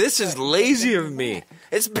open. This is lazy of me.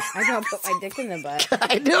 I don't put my dick in the butt.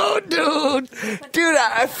 I know, dude. Dude,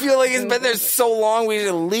 I feel like it's been there so long we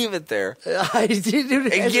should leave it there. And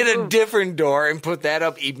get a different door and put that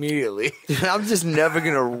up immediately. I'm just never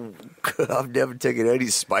going to... I'm never taking any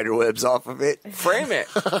spider webs off of it. Frame it.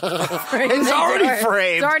 It's already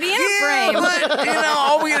framed. It's already in a frame. But,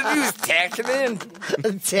 all we gotta do is tack it in.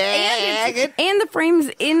 Tag it. And the frame's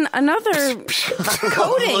in another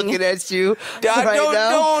coating. I'm looking at you. Don't.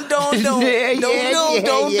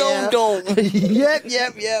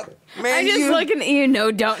 Yep. Man, I'm just looking at you.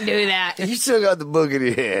 No, don't do that. You still got the book in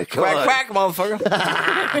your head. Quack, motherfucker.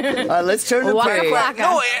 All right, let's turn the page.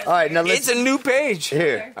 No, all right, now it's a new page.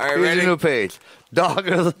 Here. All right, here's ready? a new page. Dog,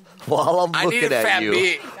 while I'm looking at you.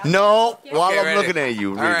 Beat. No, while I'm ready. looking at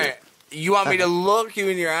you. All right. You want me to look you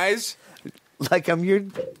in your eyes? Like I'm your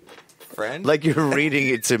friend? Like you're reading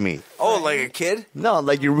it to me. Oh, like a kid? No,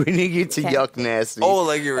 like you're reading it to Yuck Nasty. Oh,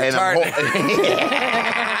 like you're retarded.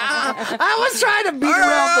 I was trying to beat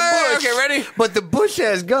around the bush. Okay, ready? But the bush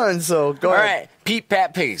has guns, so go ahead. All right. Pete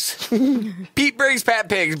Pat Pigs. Pete Briggs Pat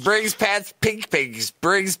Pigs. Briggs Pat's Pig Pigs.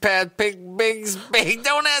 Briggs Pat Pig Pigs. Pig.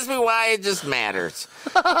 Don't ask me why, it just matters.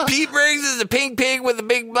 Pete Briggs is a pink pig with a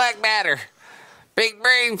big black matter. Big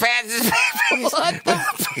brain, fast.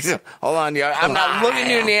 Hold on, y'all. I'm not looking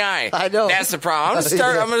you in the eye. I know. That's the problem.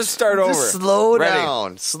 I'm going to start over. Just slow Ready?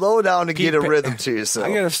 down. Slow down to get a rhythm to yourself.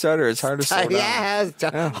 I'm going to stutter. It's hard to slow down. Yeah, it's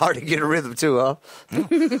hard to get a rhythm too, huh?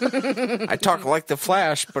 I talk like the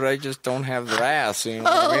Flash, but I just don't have the ass. You know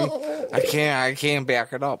what I mean? I can't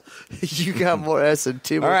back it up. You got more ass than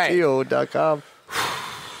Timoteo.com.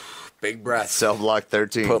 Big breath. Cell block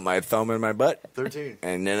 13. Put my thumb in my butt. 13.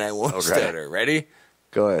 And then I won't stutter. Ready?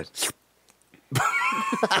 Go ahead.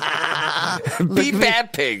 Pete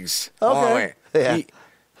Pat Pigs. Okay. Oh, wait. Yeah.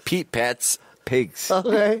 Pete Pat's Pigs.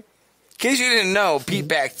 Okay. In case you didn't know, Pete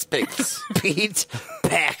Pat's Pigs. Pete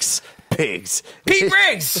Packs Pigs. Pete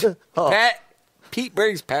Briggs. Pete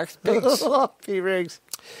Briggs Packs Pigs. Pete Briggs.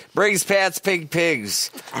 Briggs Pat's Pigs.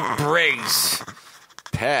 Briggs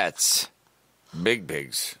Pat's Big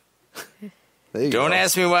Pigs. Don't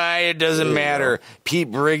ask me why, it doesn't matter. Pete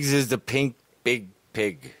Briggs is the pink big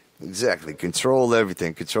pig. Exactly. Control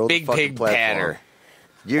everything. Control big the fucking pig platform. patter.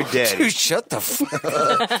 You're dead. Dude, shut the fuck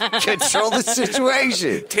up. Control the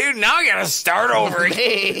situation. Dude, now I gotta start over.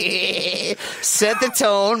 Set the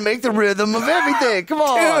tone, make the rhythm of everything. Come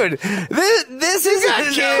on. Dude, this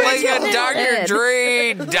isn't like a Dr.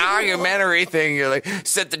 Dre documentary thing. You're like,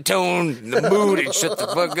 set the tone, the mood, and shut the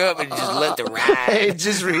fuck up and just let the ride.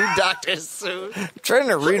 Just read Dr. Seuss. I'm trying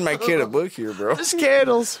to read my kid a book here, bro. Just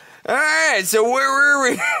candles. All right, so where were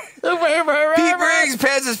we? Pete Briggs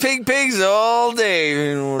passes pigs all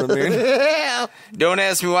day. You know what I mean? Yeah. Don't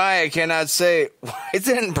ask me why. I cannot say. Why is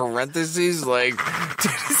it in parentheses? Like,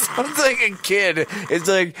 dude, it sounds like a kid. It's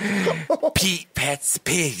like, Pete pets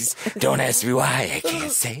pigs. Don't ask me why. I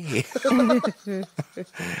can't say.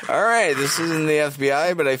 All right, this isn't the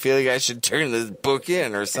FBI, but I feel like I should turn this book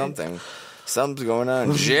in or something. Something's going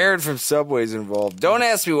on. Jared from Subway's involved. Don't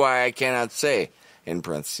ask me why. I cannot say. In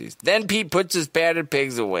parentheses. Then Pete puts his patted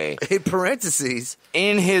pigs away. In parentheses.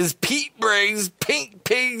 In his Pete Briggs Pink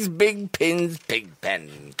Pigs Big Pins Pig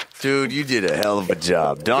Pen. Dude, you did a hell of a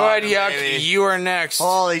job. Go ahead, Yuck. You are next.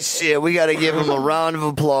 Holy shit, we gotta give him a round of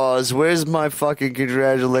applause. Where's my fucking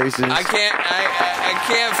congratulations? I can't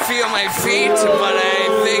feel my feet, but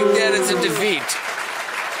I think that it's a defeat.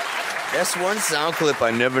 That's one sound clip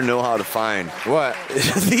I never know how to find. What?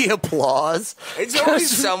 The applause. It's always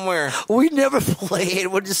somewhere. We never play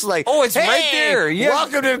it. We're just like, oh, it's hey, right there. Yeah.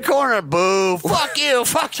 Welcome to the corner. Boo. Fuck you.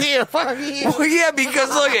 Fuck you. Fuck you. Well, yeah, because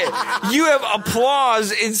look at you have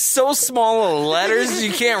applause in so small little letters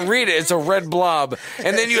you can't read it. It's a red blob,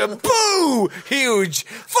 and then you have boo, huge.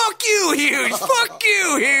 Fuck you, huge. Fuck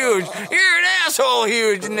you, huge. You're an asshole,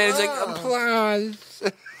 huge. And then it's like applause.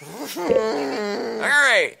 All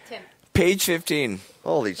right. Tim. Page 15.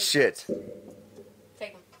 Holy shit.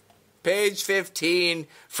 Take him. Page 15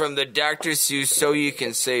 from the Dr. Seuss So You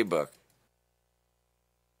Can Say book.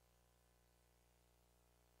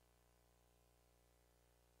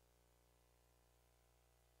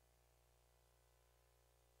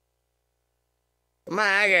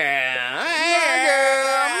 My girl,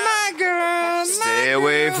 my girl. Stay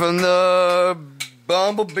away from the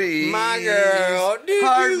bumblebee. My girl.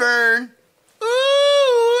 Heartburn.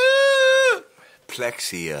 Ooh.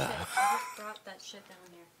 Plexia. Drop that shit down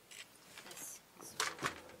here.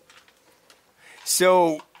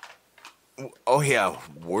 So, oh yeah,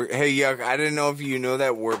 hey Yuck, I didn't know if you know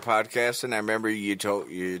that we're podcasting. I remember you told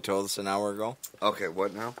us an hour ago. Okay,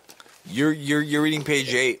 what now? You're reading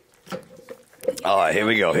page 8. All right, here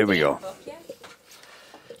we go. Here we go.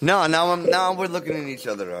 No, now we're looking in each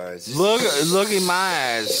other's eyes. Look in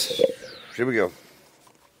my eyes. Here we go.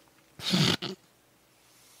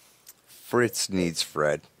 Fritz needs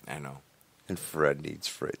Fred. I know. And Fred needs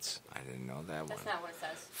Fritz. I didn't know that one. That's not what it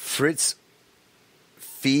says. Fritz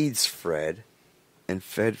feeds Fred, and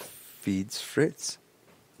Fred feeds Fritz.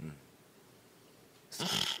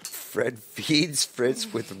 Fred feeds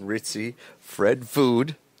Fritz with Ritzy Fred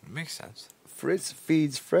food. Makes sense. Fritz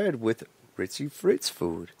feeds Fred with Ritzy Fritz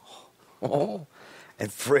food. Oh.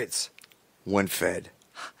 And Fritz, when fed,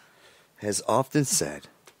 has often said,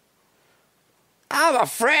 I'm a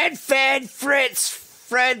Fred fed Fritz.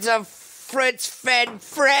 Fred's a Fritz fed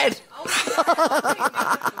Fred.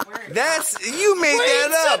 That's you made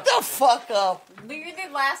that up. Shut the fuck up. Read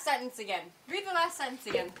the last sentence again.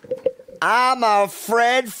 I'm a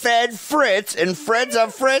Fred fed Fritz, and Fred's a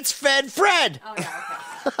Fritz fed Fred. Oh yeah.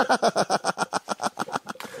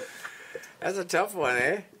 That's a tough one,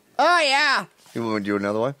 eh? Oh yeah. You want to do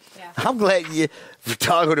another one? Yeah. I'm glad you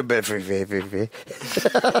talking about Dude,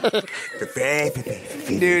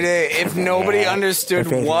 if nobody understood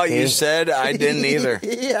what you said, I didn't either.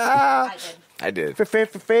 Yeah. I did. I did.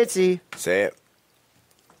 Fritzy. Say it.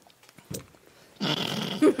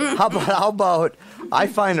 How about I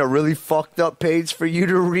find a really fucked up page for you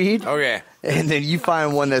to read, Okay. and then you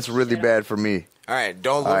find one that's really bad for me. All right.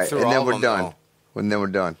 Don't look All right, through and all then of we're them, done. though. And then we're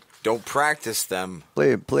done. Don't practice them.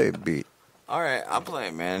 Play a beat. All right, I'll play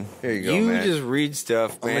it, man. Here you go, You man. just read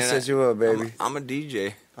stuff, I'm man. gonna set you up, baby. I'm a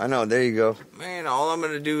DJ. I know. There you go. Man, all I'm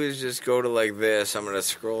going to do is just go to like this. I'm going to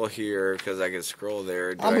scroll here because I can scroll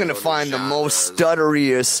there. I'm gonna find the most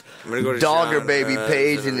stutteriest I'm gonna go to dogger genres, baby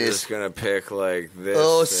page and in I'm this. just going to pick like this.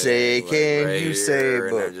 Oh, thing, say, like, can right you here, say, and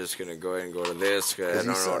but- I'm just going to go ahead and go to this because I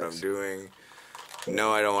Because he don't know what I'm sucks. doing.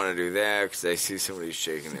 No, I don't want to do that because I see somebody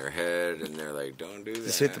shaking their head and they're like, don't do that.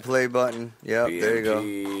 Just hit the play button. Yep, there you go.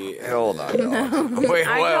 BMP, Hey, hold on, dog. Wait,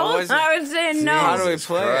 I what know. was it? I was saying no. How do we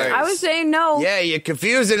play it? I was saying no. Yeah, you're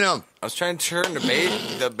confusing them. I was trying to turn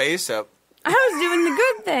the bass up. I was doing the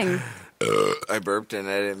good thing. I burped and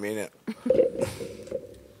I didn't mean it.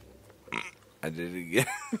 I did it again.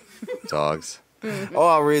 Dogs. Oh,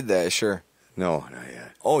 I'll read that, sure. No, not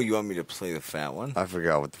yet. Oh, you want me to play the fat one? I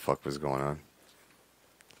forgot what the fuck was going on.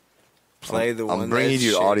 Play the one I'm bringing that's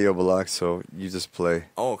you shaped- audio blocks, so you just play.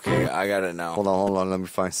 Oh, okay, I got it now. Hold on. Let me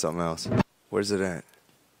find something else. Where's it at?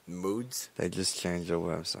 Moods? They just changed their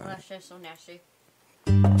website. That's just so nasty.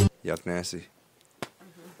 Yuck nasty.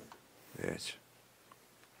 Bitch.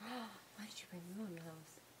 Why did you bring me one of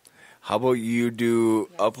those? How about you do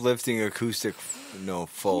uplifting acoustic,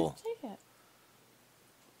 full? Take it.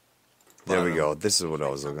 There we go. This is what I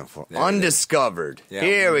was looking for. There it is. Undiscovered. Yeah,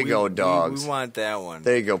 Here we go, dogs. We want that one.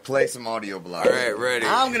 There you go. Play some audio blocks. All right, ready.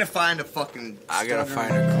 I'm gonna find a fucking. I gotta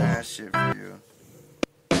find a ass shit for you.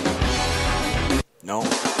 No,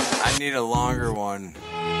 I need a longer one.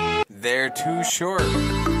 They're too short.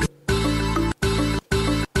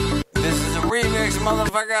 This is a remix,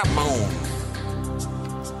 motherfucker. Boom.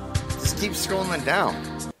 Just keep scrolling down.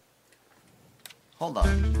 Hold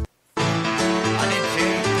on. I didn't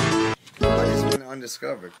change. I just went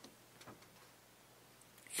undiscovered.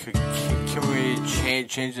 Can we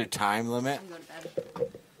change the time limit? I'm going to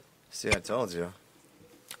bed. See, I told you.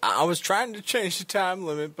 I was trying to change the time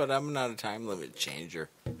limit, but I'm not a time limit changer.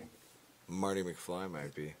 Marty McFly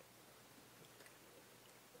might be.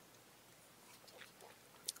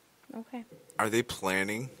 Okay. Are they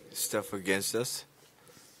planning stuff against us?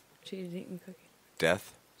 She's eating cookie.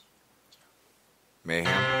 Death? Mayhem?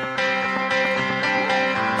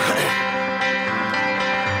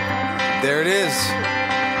 There it is.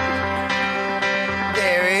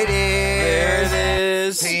 There it is. There it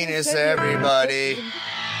is. Penis, everybody.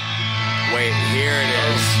 Wait, here it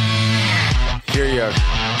is. Here you go.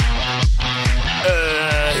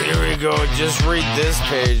 Here we go. Just read this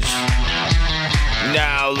page.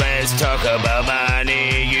 Now let's talk about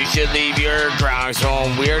money. You should leave your Gronks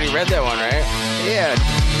home. We already read that one, right? Yeah,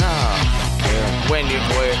 nah. Yeah. When you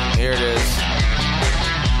quit, here it is.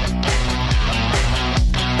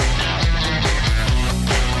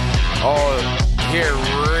 Oh, here,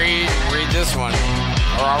 read this one.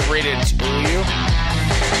 Or I'll read it to you.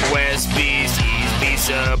 West Beast, East Beast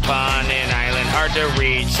upon an island hard to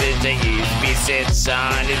reach. The East Beast sits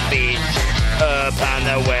on his beach. Upon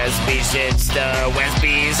the West Beach sits the West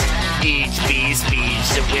Beast. Each beast beach,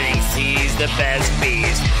 the winning sees the best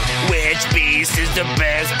beast. Which beast is the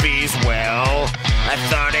best beast? Well, I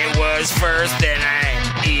thought it was first, then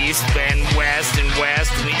east, then west, and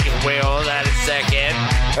wait, hold on a second.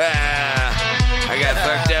 I got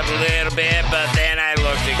fucked up a little bit, but then I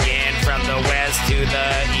looked again from the west to the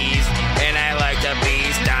east, and I like the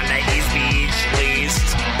beast on the East Beach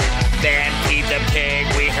least. Then Pete the Pig,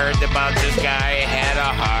 we heard about this guy, had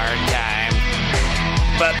a hard time.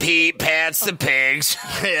 But Pete pats the pigs.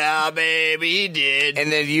 Yeah, baby, he did.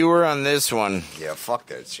 And then you were on this one. Yeah, fuck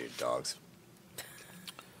that shit, dogs.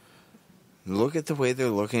 Look at the way they're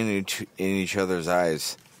looking in each other's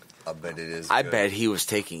eyes. I bet it is. I good. bet he was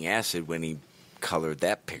taking acid when he colored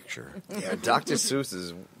that picture. Yeah, Dr. Seuss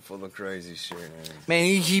is full of crazy shit. Man,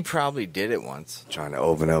 he probably did it once. Trying to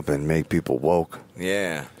open up and make people woke.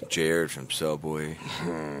 Yeah, Jared from Subway.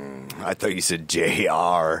 I thought you said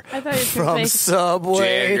J.R. I thought you from Subway.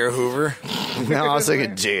 J. Edgar Hoover. No, I was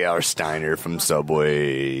thinking J.R. Steiner from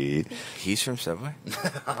Subway. He's from Subway?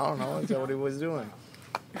 I don't know. Is that what he was doing?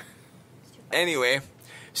 Anyway,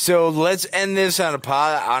 so let's end this on a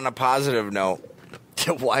positive note.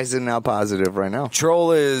 Why is it not positive right now?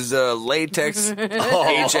 Troll is latex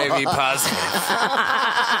HIV positive.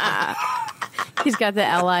 He's got the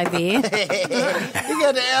LIV. He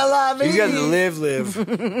got the LIV. He's got the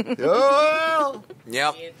live. Oh.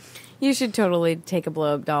 Yep. You should totally take a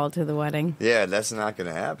blow-up doll to the wedding. Yeah, that's not going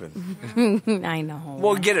to happen. I know.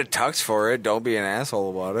 Well, get a tux for it. Don't be an asshole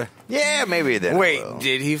about it. Yeah, maybe that. Wait,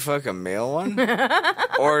 did he fuck a male one?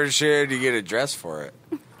 Or should he get a dress for it?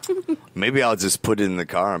 Maybe I'll just put it in the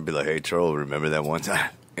car and be like, hey, Troll, remember that one time?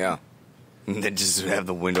 Yeah. And then just have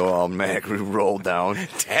the window automatically roll down.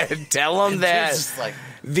 Tell him that Just like,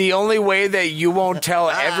 the only way that you won't tell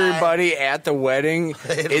everybody at the wedding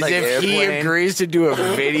is Like if he airplane. agrees to do a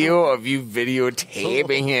video of you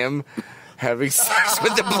videotaping him having sex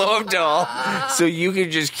with the blow-up doll, so you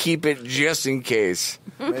can just keep it just in case.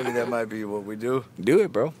 maybe that might be what we do. Do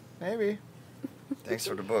it, bro. Maybe. Thanks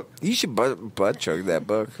for the book. You should butt chug that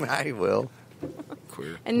book. I will.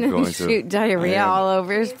 Queer. And then shoot diarrhea all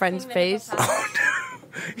over his friend's face.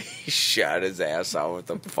 He shot his ass out with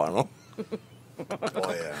a funnel.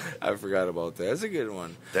 Oh, yeah. I forgot about that. That's a good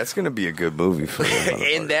one. That's going to be a good movie for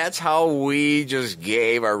you. And that's how we just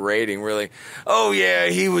gave our rating. We're like, oh yeah,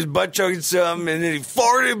 he was butt chugging something, and then he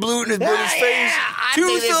farted, blew it in his brother's face. I Two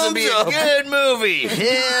think this would be thumbs a up. good movie.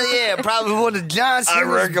 Hell yeah, probably one of John I Cena's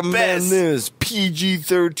recommend best. this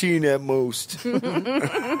PG-13 at most.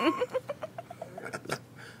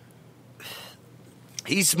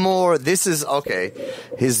 He's more. This is okay.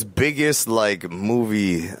 His biggest like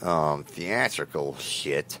movie theatrical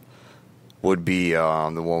shit would be the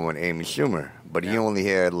one with Amy Schumer, but he only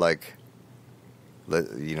had like,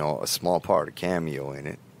 a small part, a cameo in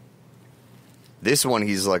it. This one,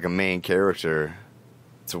 he's like a main character,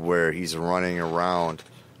 to where he's running around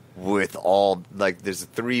with all like. There's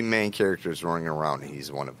 3 main characters running around, and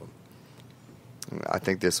he's one of them. I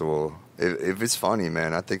think this will. If it's funny,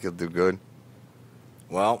 man, I think it'll do good.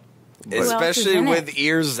 Well, Who else is especially in with it?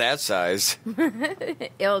 ears that size.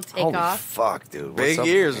 It'll take Holy off. fuck, dude! What's Big up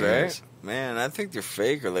with ears, ears? right? Man, I think they're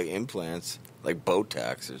fake or like implants, like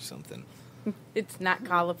Botox or something. It's not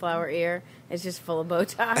cauliflower ear. It's just full of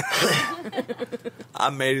Botox. I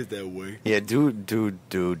made it that way. Yeah, dude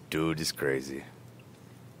is crazy.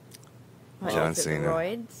 What, John is it Cena. the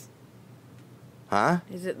roids? Huh?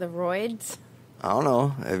 Is it the roids? I don't know.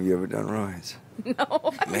 Have you ever done roids?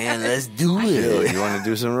 No. Man, let's do Really? it. You want to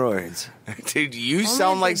do some roids? Dude, you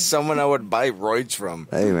sound like someone I would buy roids from.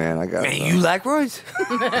 Hey, man, I got. Man, you like roids?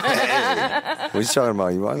 What you talking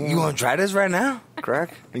about? You want to try this right now?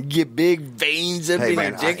 Crack? You get big veins up in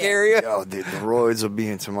your dick area? Yo, the roids will be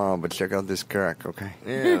in tomorrow, but check out this crack, okay?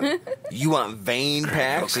 Yeah. You want vein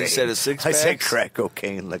packs instead of 6 I packs? said crack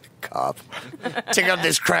cocaine like a cop. Check out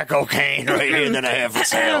this crack cocaine right here that I have for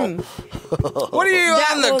sale. What are you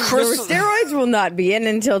on the crystal? The steroids will not be in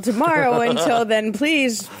until tomorrow. Until then,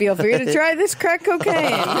 please feel free to try this crack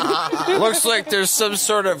cocaine. Looks like there's some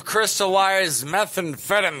sort of crystallized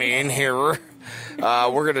methamphetamine here.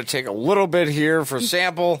 We're going to take a little bit here for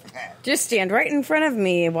sample. Just stand right in front of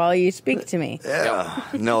me while you speak to me. Yeah.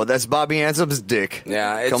 No, that's Bobby Ansom's dick.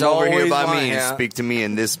 Yeah, it's Come over here always by mine, me yeah. and speak to me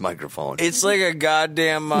in this microphone. It's like a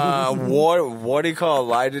goddamn, what do you call a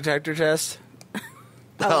lie detector test?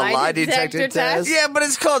 A lie detector test? Yeah, but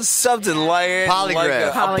it's called something like Polygraph. Like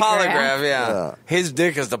a Polygraph. polygraph, yeah. His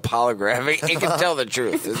dick is the polygraph. It can tell the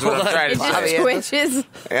truth. Is what I'm trying It to just say. twitches.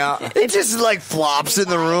 Yeah, It just like flops in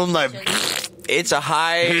the room like it's a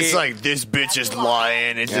high. it's like this bitch is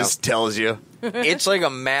lying. It just tells you. It's like a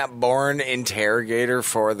Matt Bourne interrogator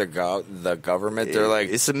for the government. They're like,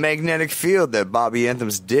 It's a magnetic field that Bobby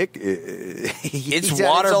Anthem's dick. it's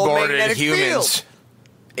waterboarded humans.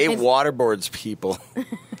 It waterboards people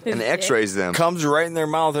and X-rays them. comes right in their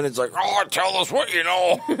mouth, and it's like, oh, tell us what you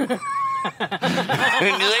know. And you're like,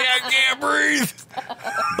 I can't breathe.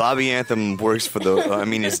 Bobby Anthem works for the.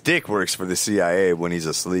 His dick works for the CIA when he's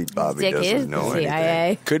asleep. Bobby Dick doesn't is know the CIA.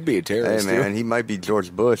 anything. Could be a terrorist. Hey man, he might be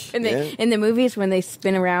George Bush. In the movies, when they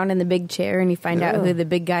spin around in the big chair and you find out who the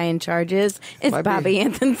big guy in charge is, it's Might Bobby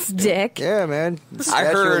Anthem's dick. Yeah, man. The I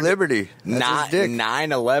Statue heard of Liberty. That's his dick.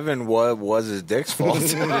 9/11 was his dick's fault.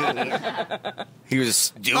 He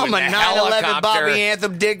was doing I'm a the 9/11 helicopter. Bobby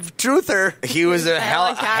Anthem dick truther. He was a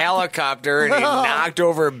helicopter, and he knocked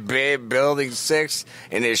over Building 6,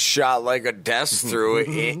 and it shot like a desk through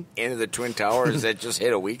it into the Twin Towers that just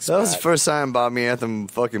hit a weak spot. That was the first time Bobby Anthem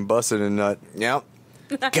fucking busted a nut. Yep.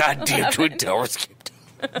 Goddamn Twin Towers.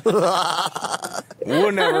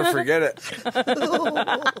 We'll never forget it.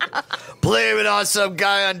 Blame it on some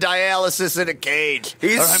guy on dialysis in a cage.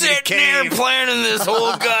 He's sitting there planning this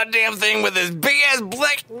whole goddamn thing with his big ass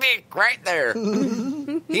black dick right there.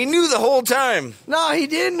 He knew the whole time. No, he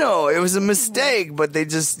didn't know. It was a mistake, but they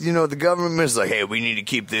just, the government was like, hey, we need to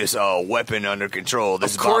keep this weapon under control.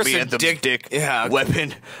 This Of course Bobby a Anthem's dick yeah.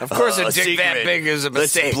 weapon. Of course a dick secret. that big is a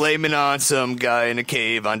mistake. Let's blame it on some guy in a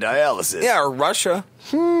cave on dialysis. Yeah, or Russia.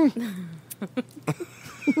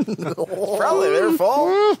 Probably their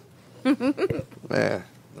fault. Yeah.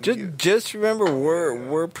 Just remember, I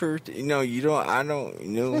don't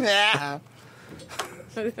know.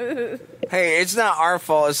 Hey, it's not our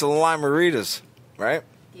fault. It's the Limeritas, right?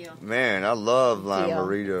 Man, I love Lime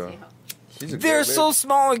Marita. They're so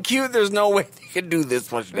small and cute. There's no way they can do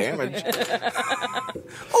this much damage.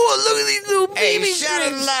 Oh, look at these little baby shout out to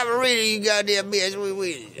shrimps. Lime Marita, you goddamn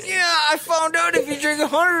bitch. Yeah, I found out if you drink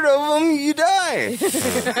 100 of them, you die.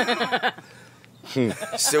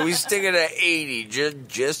 So we stick it at 80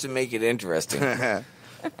 just to make it interesting. I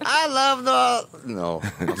love the... No.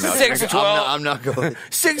 612. I'm not going...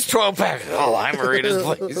 612 pack. Oh, I'm Marita's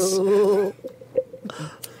place.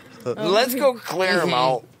 Let's go clear them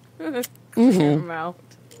out.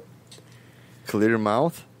 Clear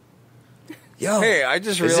mouth? Yo, hey, I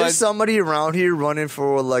just is realized... there somebody around here running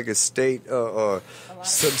for like a state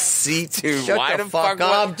some seat? Dude, Shut why the the fuck fuck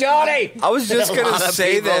up, Johnny! I was just going to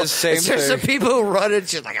say that same Is there thing. some people running?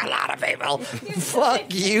 She's like, a lot of people.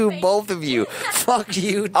 Fuck you, both of you. Fuck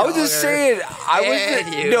you, I was just saying,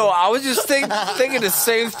 I was just thinking the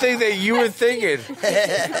same thing that you were thinking.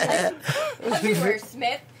 Everywhere,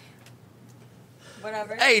 Smith.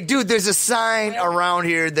 Whatever. Hey, dude, there's a sign around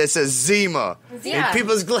here that says Zima. Yeah. And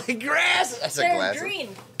people's like, grass. I said They're glasses. green.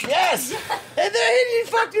 Yes. And then you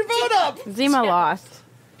fucked your vote up. Zima lost.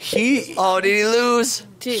 Did he lose?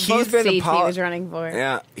 Both been a seats he was running for.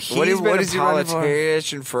 Yeah, he's What been is a he running for?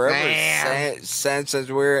 politician forever Man. since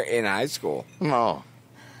we were in high school. No.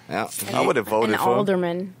 Yeah. I would have voted An for him.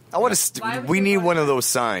 alderman. I would have. We need one of those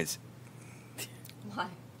signs. Why?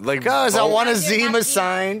 Because I want a Zima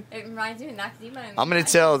sign. It reminds you of Nakzima. I'm gonna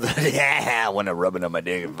tell. I want to rub it on my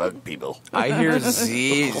dick and fuck people. I hear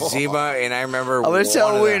Zima, and I remember. I'm gonna tell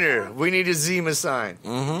one of the- Winner we need a Zima sign.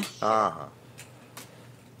 Mm-hmm.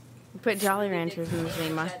 Put Jolly Ranchers in the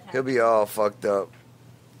Zima. He'll be all fucked up.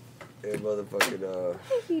 Hey, motherfucking. What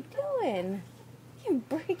are you doing? You're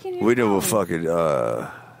breaking your Winner will phone. fucking do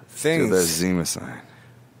that things. Zima sign.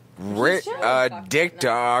 Dick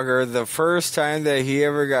Dogger, the first time that he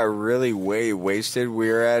ever got really way wasted, we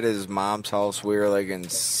were at his mom's house. We were like in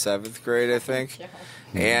 7th grade, I think.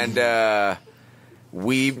 And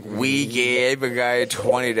we gave a guy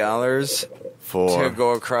 $20 to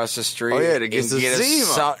go across the street. Oh, yeah, to get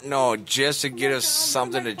just to get us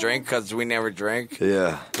something to drink because we never drink.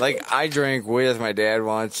 Yeah. Like, I drank with my dad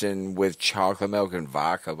once and with chocolate milk and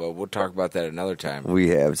vodka, but we'll talk about that another time. We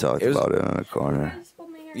have talked about it on the corner.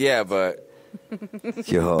 Yeah, but...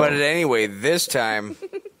 Yo. But anyway, this time...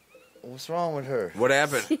 What's wrong with her? What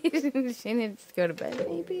happened? She needs to go to bed,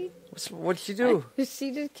 maybe. What'd she do?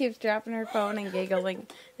 She just keeps dropping her phone and giggling,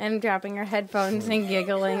 and dropping her headphones and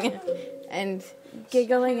giggling and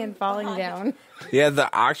falling down. Yeah, the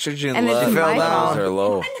oxygen And it's my levels fault. are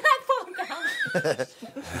low.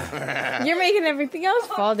 You're making everything else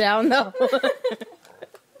fall down, though.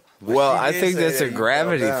 Well, I think that's a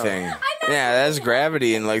gravity thing. Yeah, that's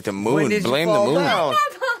gravity and like the moon. Blame the moon.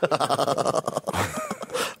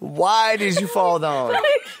 Why did you fall down?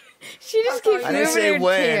 She just keeps I moving didn't say her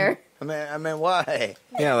when. chair. I meant why.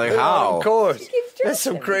 Yeah, like how? Of course. That's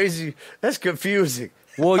some crazy. That's confusing.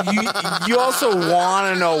 Well, you also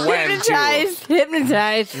want to know when too.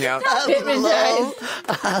 Hypnotized. Yeah. Hypnotized.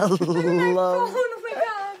 I love.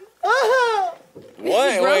 Oh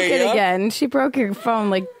She broke it again. She broke her phone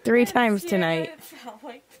like 3 times tonight.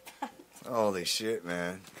 Holy shit,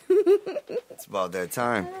 man! It's about that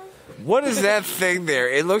time. What is that thing there?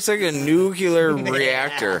 It looks like a nuclear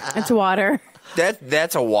reactor. It's water.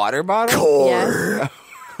 That's a water bottle? Core. Yes.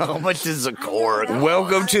 How much is a core?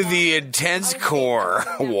 Welcome to the intense core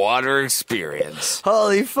water experience.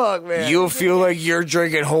 Holy fuck, man! You'll feel like you're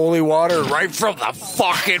drinking holy water right from the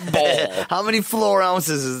fucking bowl. How many floor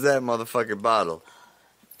ounces is that motherfucking bottle?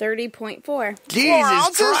 30.4.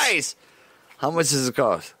 Jesus Christ! How much does it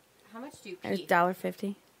cost? How much do you pee? It's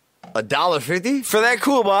 $1.50. $1.50 for that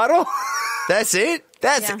cool bottle? That's it?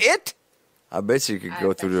 That's it? I bet you could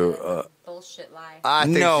go through the. Bullshit lie. I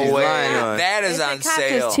think No she's way. lying on it. That is on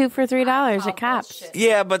sale. It's 2 for $3 at Cops.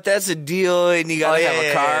 Yeah, but that's a deal, and you gotta have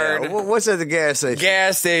a card. Yeah. What's at the gas station?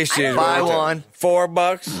 Gas station. Buy one. $4.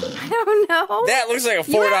 I don't know. That looks like a $4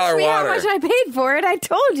 You asked me water. how much I paid for it. I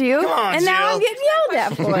told you. Come on, and now Jill. I'm getting yelled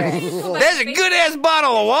at for it. That's a good ass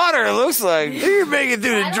bottle of water. It looks like. You're making it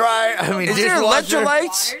through the dry. I mean, Is there dishwasher.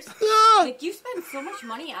 electrolytes? Like, you spend so much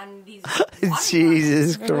money on these.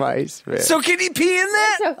 Jesus Christ, man! So can you pee in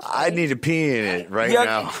that? I need to pee in it right Yeah,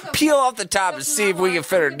 now. peel off the top and see if we can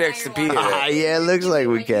fit our dicks to pee in Ah, it. yeah, it looks like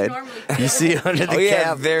we can. You see under the Oh yeah,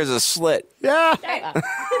 cap? there's a slit. Yeah.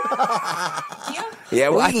 Yeah,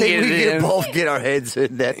 we I can think get we it can in. both get our heads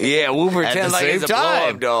in that. Yeah, we'll At pretend the like same it's a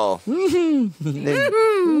time. blow-up doll.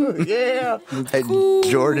 Yeah. And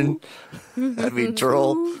Jordan. I mean,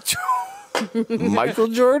 Troll. Michael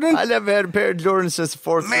Jordan? I never had a pair of Jordans since the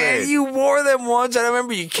 4th Man, grade. you wore them once. I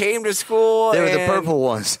remember you came to school. They were the and- purple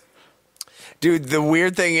ones. Dude, the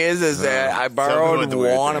weird thing is that I tell me borrowed what the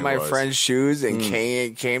weird one thing of my was. friend's shoes and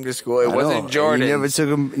came to school. It I wasn't know. Jordan. You never took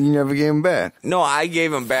them. You never gave them back. No, I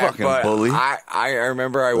gave them back, Fucking but bully. I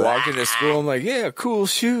remember I walked into school. I'm like, yeah, cool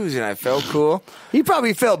shoes, and I felt cool. He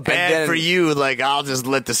probably felt bad then- for you. Like, I'll just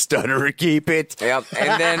let the stutterer keep it. Yep.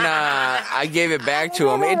 And then I gave it back to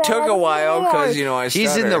him. It took a while because I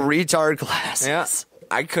He's in the stuttered. retard class. Yeah.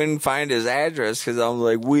 I couldn't find his address because I'm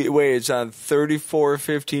like, wait, it's on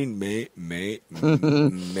 3415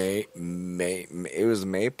 it was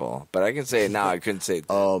Maple, but I can say it now. I couldn't say it.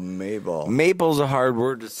 Oh, Mabel. Maple's a hard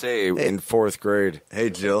word to say in 4th grade Hey,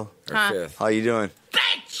 Jill. or 5th. How you doing?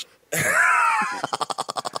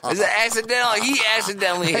 Is it accidental? He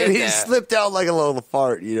accidentally hit He that. slipped out like a little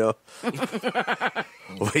fart, you know.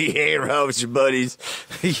 Well, you hang around with your buddies.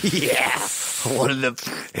 Yeah. One of them.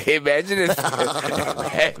 Imagine if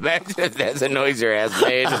that's a noise your ass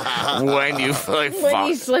made when you like When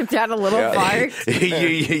you slipped out a little fart.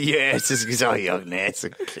 Your ass just gets all young and ass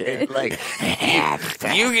and kid. Like,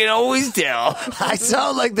 you can always tell. I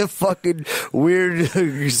sound like the fucking weird.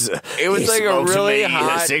 It was like a really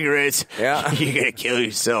hot cigarettes. Yeah. You're gonna kill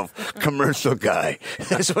yourself. Commercial guy.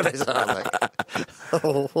 That's what I sound like.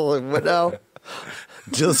 Oh, what now?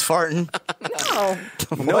 Jill's farting.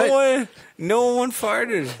 No. No one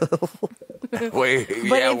farted. Wait, But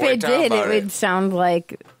yeah, if we're it talking did, it about would sound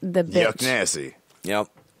like the bitch. Yuck nasty. Yep.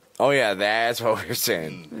 Oh yeah, that's what we're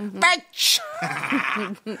saying. Bitch.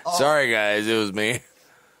 Sorry guys, it was me.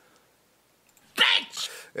 Bitch.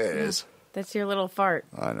 It is. That's your little fart.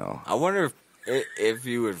 I know. I wonder if If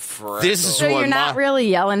you would fart. This is So what you're not really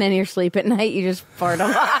yelling in your sleep at night. You just fart a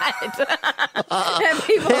lot. And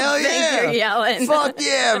people Hell think yeah. you're yelling. Fuck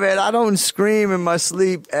yeah, man. I don't scream in my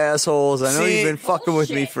sleep, assholes. I know See- you've been fucking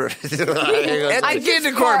with me for... At the Get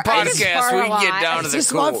the Court podcast, we can get down to It's the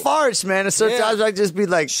just cool. my farts, man. And sometimes I just be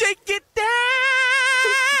like... Shake it down.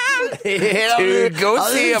 Yeah, Dude, go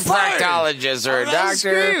I'm see a just farting. proctologist or a I'm not doctor.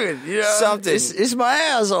 screaming, you know? Something. It's my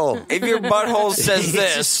asshole. If your butthole says It's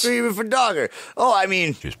this, just screaming for dogger. Oh, I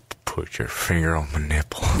mean... Just put your finger on my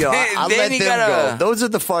nipple. Yo, I Then let you them gotta- go. Those are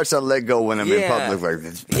the farts I let go when I'm in Yeah. public. Like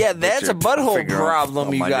this. Yeah, that's Put your a butthole finger on- problem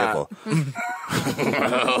on you my got. nipple.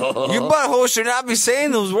 your butthole should not be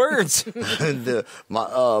saying those words. My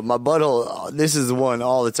butthole. This is the one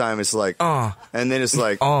all the time. It's like, and then it's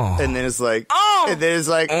like, and then it's like, and then it's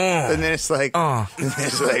like, and then it's like, and then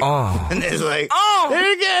it's like, and then it's like,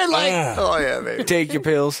 and again, like, oh yeah, baby. Take your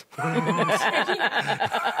pills.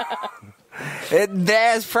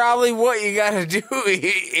 That's probably what you gotta do.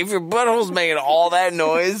 If your butthole's making all that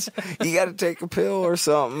noise, you gotta take a pill or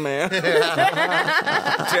something, man.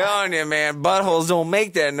 I'm telling you, man, buttholes don't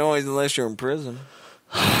make that noise unless you're in prison.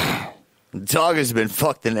 Dog has been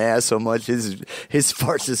fucked in the ass so much, his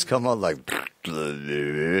farts just come out like.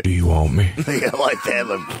 Do you want me? Yeah, like that.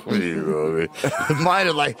 Like, mine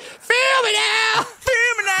are like, feel me now,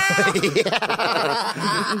 feel me now.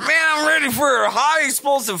 Man, I'm ready for a high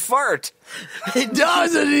explosive fart. He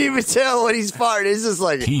doesn't even tell what he's farting. It's just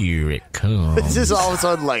like, Here it comes. it's just all of a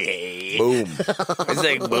sudden like, hey. Boom. It's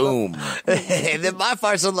like boom. And then my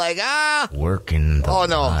farts are like, ah. Working the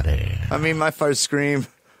body. I mean, my farts scream.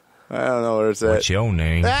 I don't know where it's at. What's your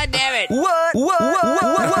name? Ah, damn it. What?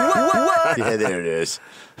 Yeah, there it is.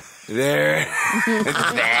 There.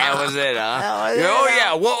 That was it, huh? was it. Oh,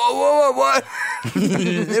 yeah. What?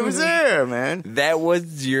 It was there, man. That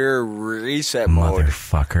was your reset mode.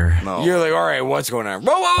 Motherfucker. No. You're like, all right, what's going on?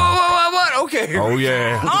 What? Okay. Oh,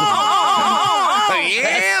 yeah. Oh,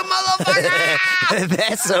 yeah, motherfucker.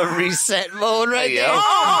 That's a reset mode right there.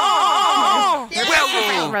 Oh,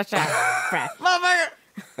 Motherfucker.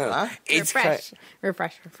 It's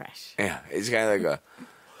Refresh. yeah, it's kind of like a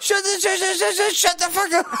shut the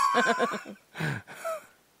fuck up.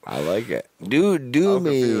 I like it. Do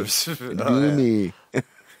me. Me.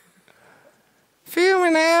 Feel me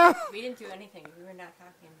now. We didn't do anything. We were not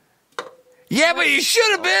talking. Yeah, but you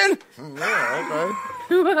should have been.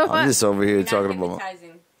 I'm just over here talking about.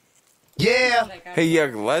 Yeah. Hey,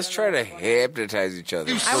 Yuck, let's try to hypnotize each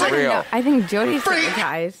other. For real. I think Jody's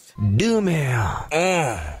hypnotized. Do me.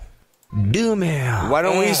 Do me. Why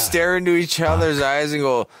don't we stare into each other's eyes and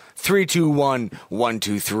go 3, 2, 1, 1,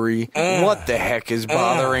 2, 3. What the heck is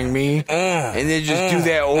bothering me? And then just do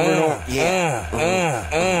that over and over. Yeah.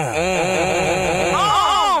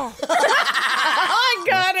 Oh my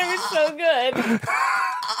god, it was so good.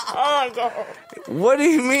 Oh my god. What do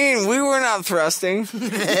you mean? We were not thrusting. You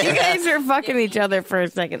guys were fucking each other for a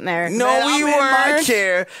second there. No, Man, we I'm in my weren't.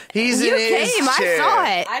 chair. He's You in his came. chair. I saw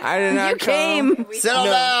it. I did not You came. Settle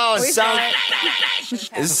down. We saw it.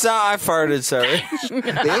 I farted, sorry.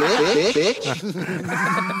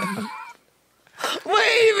 Wait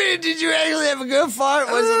a minute. Did you actually have a good fart?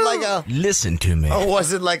 Was it like a... Listen to me. Oh,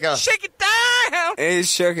 was it like a... Shake it down. It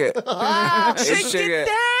shook it. Shake it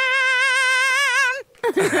down.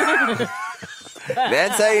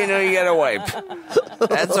 That's how you know you got to wipe.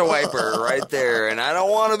 That's a wiper right there. And I don't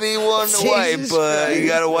want to be one to wipe, Jesus but Christ. you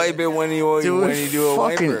got to wipe it when you do a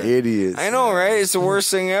fucking wiper. idiots. I know, right? It's the worst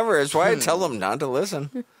thing ever. It's why I tell them not to listen.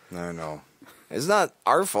 I know. It's not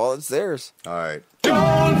our fault. It's theirs. All right.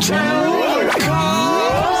 Don't tell the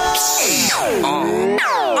cops.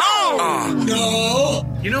 No.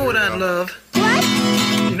 You know what I'd love? What?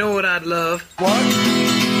 You know what I'd love?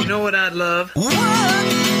 What? You know what I'd love? What?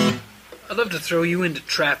 I'd love to throw you into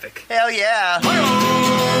traffic. Hell yeah.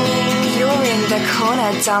 You're in the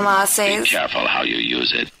corner, dumbasses. Be careful how you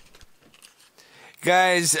use it.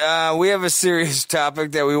 Guys, we have a serious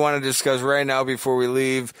topic that we want to discuss right now before we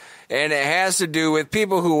leave, and it has to do with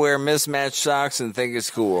people who wear mismatched socks and think it's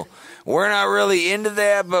cool. We're not really into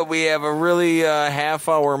that, but we have a really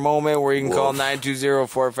half-hour moment where you can call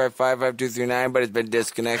 920-455-5239, but it's been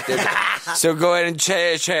disconnected. So go ahead and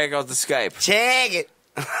check out the Skype. Check it.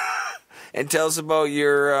 And tell us about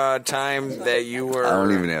your time that you were... I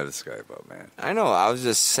don't even have the Skype up, man. I know, I was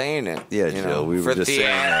just saying it. Yeah, Joe, we were for just saying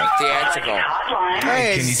that. theatrical.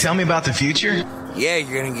 Hey, can you tell me about the future? Yeah,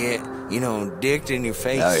 you're going to get, dicked in your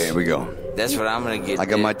face. Oh, here we go. That's what I'm going to get. I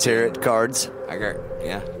got my tarot cards.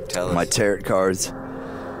 Tell us. My tarot cards.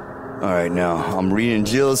 All right, now I'm reading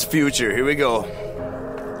Jill's future. Here we go.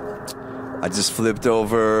 I just flipped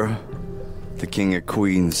over the King of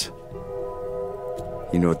Queens.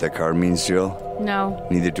 You know what that card means, Jill? No.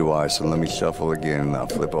 Neither do I, so let me shuffle again and I'll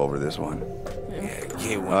flip over this one.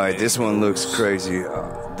 All right, this one looks crazy.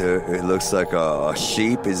 It looks like a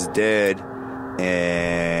sheep is dead,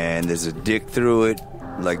 and there's a dick through it,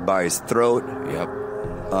 like by his throat. Yep.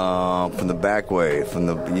 From the back way,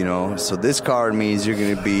 So this card means you're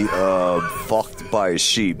gonna be fucked by a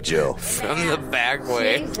sheep, Jill. From the back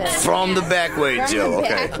way. Jesus. From the back way, Jill. Okay.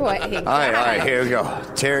 Back way. All right. Here we go.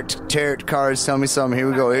 Tarot cards. Tell me something. Here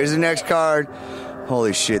we go. Here's the next card.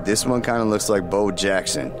 Holy shit, this one kind of looks like Bo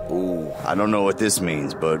Jackson. Ooh, I don't know what this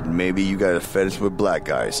means, but maybe you got a fetish with black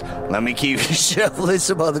guys. Let me keep shuffling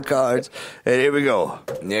some other cards. And here we go.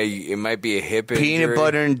 Yeah, it might be a hip injury. Peanut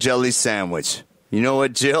butter and jelly sandwich. You know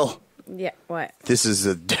what, Jill? Yeah, what? This is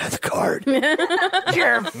a death card. You're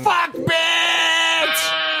fucked, bitch!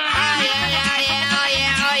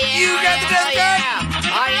 You got the death card?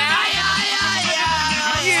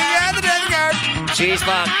 You got the death card? She's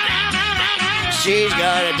fucked. She's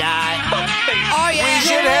gonna die. Oh, yeah. We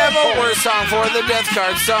should have a worse song for the death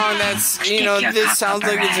card song. That's, this sounds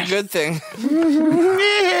like it's a good thing.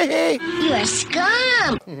 You a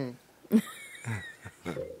scum.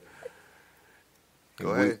 Go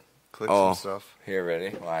ahead. Click some stuff. Here,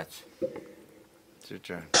 ready? Watch. It's your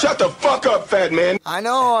turn. Shut the fuck up, fat man. I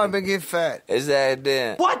know, I've been getting fat. Is that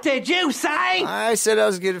it? What did you say? I said I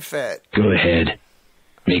was getting fat. Go ahead.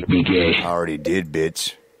 Make me gay. I already did,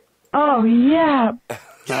 bitch. Oh, yeah.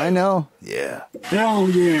 I know. Yeah. Oh,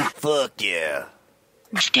 yeah. Fuck yeah.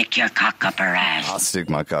 Stick your cock up her ass. I'll stick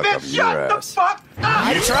my cock up your ass.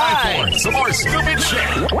 I tried. Some more stupid shit.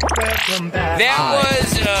 That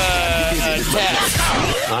was a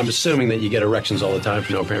test. I'm assuming that you get erections all the time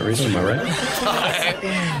for no apparent reason. Am I right?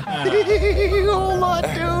 Hold on,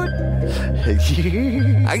 dude.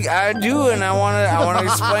 I do, and I want to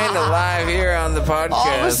explain it live here on the podcast. All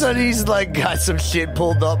of a sudden, he's like got some shit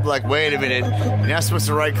pulled up. Like, wait a minute, you're not supposed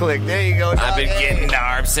to right click. There you go. I've been getting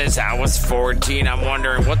NARP since I was 14. I'm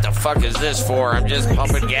wondering what the fuck is this for? I'm just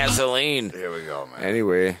pumping gasoline. Here we go, man.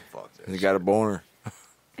 Anyway, you got a boner.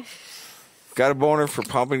 Got a boner for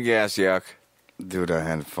pumping gas, yuck. Dude, I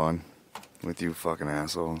had fun with you fucking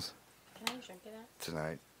assholes. Can I drink it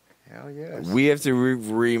tonight? Hell yes. We have to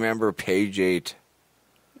remember page 8.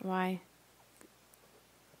 Why?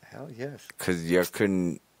 Hell yes. Because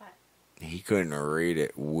he couldn't read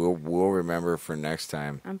it. We'll remember for next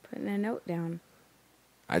time. I'm putting a note down.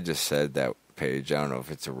 I just said that page. I don't know if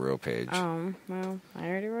it's a real page. Oh, well, I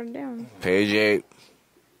already wrote it down. Page 8.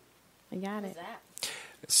 I got it.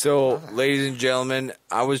 So, ladies and gentlemen,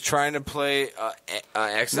 I was trying to play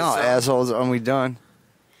exit No, song. assholes, aren't we done?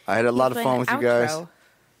 I had a lot of fun with you guys.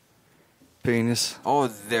 Penis. Oh,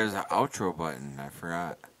 there's an outro button. I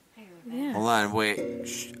forgot. Yeah. Hold on,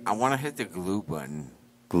 wait. I want to hit the glue button.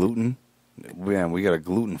 Gluten? Man, we got a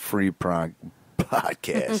gluten-free podcast.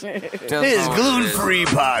 Tell This is them gluten-free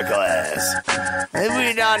podcast. And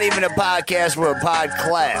we're not even a podcast, we're a pod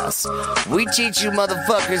class. We teach you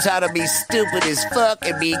motherfuckers how to be stupid as fuck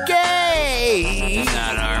and be gay. It's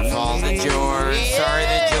not our fault that you're sorry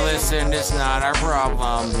that you listened. It's not our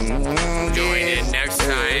problem. Join in next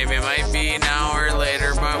time. It might be an hour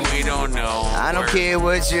later, but we don't know. I don't care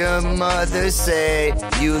what your mother say.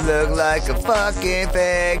 You look like a fucking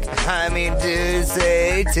fag. I mean to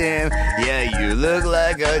say, Tim. Yeah, you look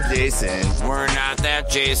like a Jason. We're not that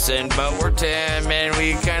Jason, but we're Tim, and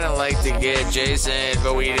we kind of like to get Jason,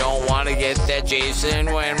 but we don't want to get that Jason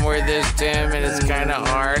when we're this Tim, and it's kind of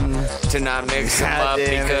hard to not mix them up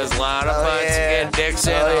because a lot of us get dicks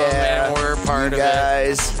in them, and we're part of it.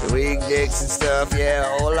 Guys, weak dicks and stuff, yeah.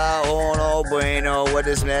 Hola, no bueno. What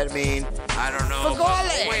does that mean? I don't know.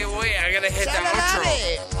 Wait, I gotta hit the outro.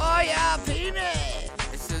 Oh, yeah, penis.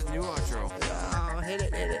 It says new outro. Oh, hit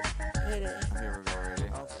it. Here we go, ready?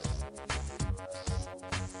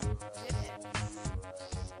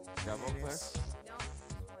 Double click.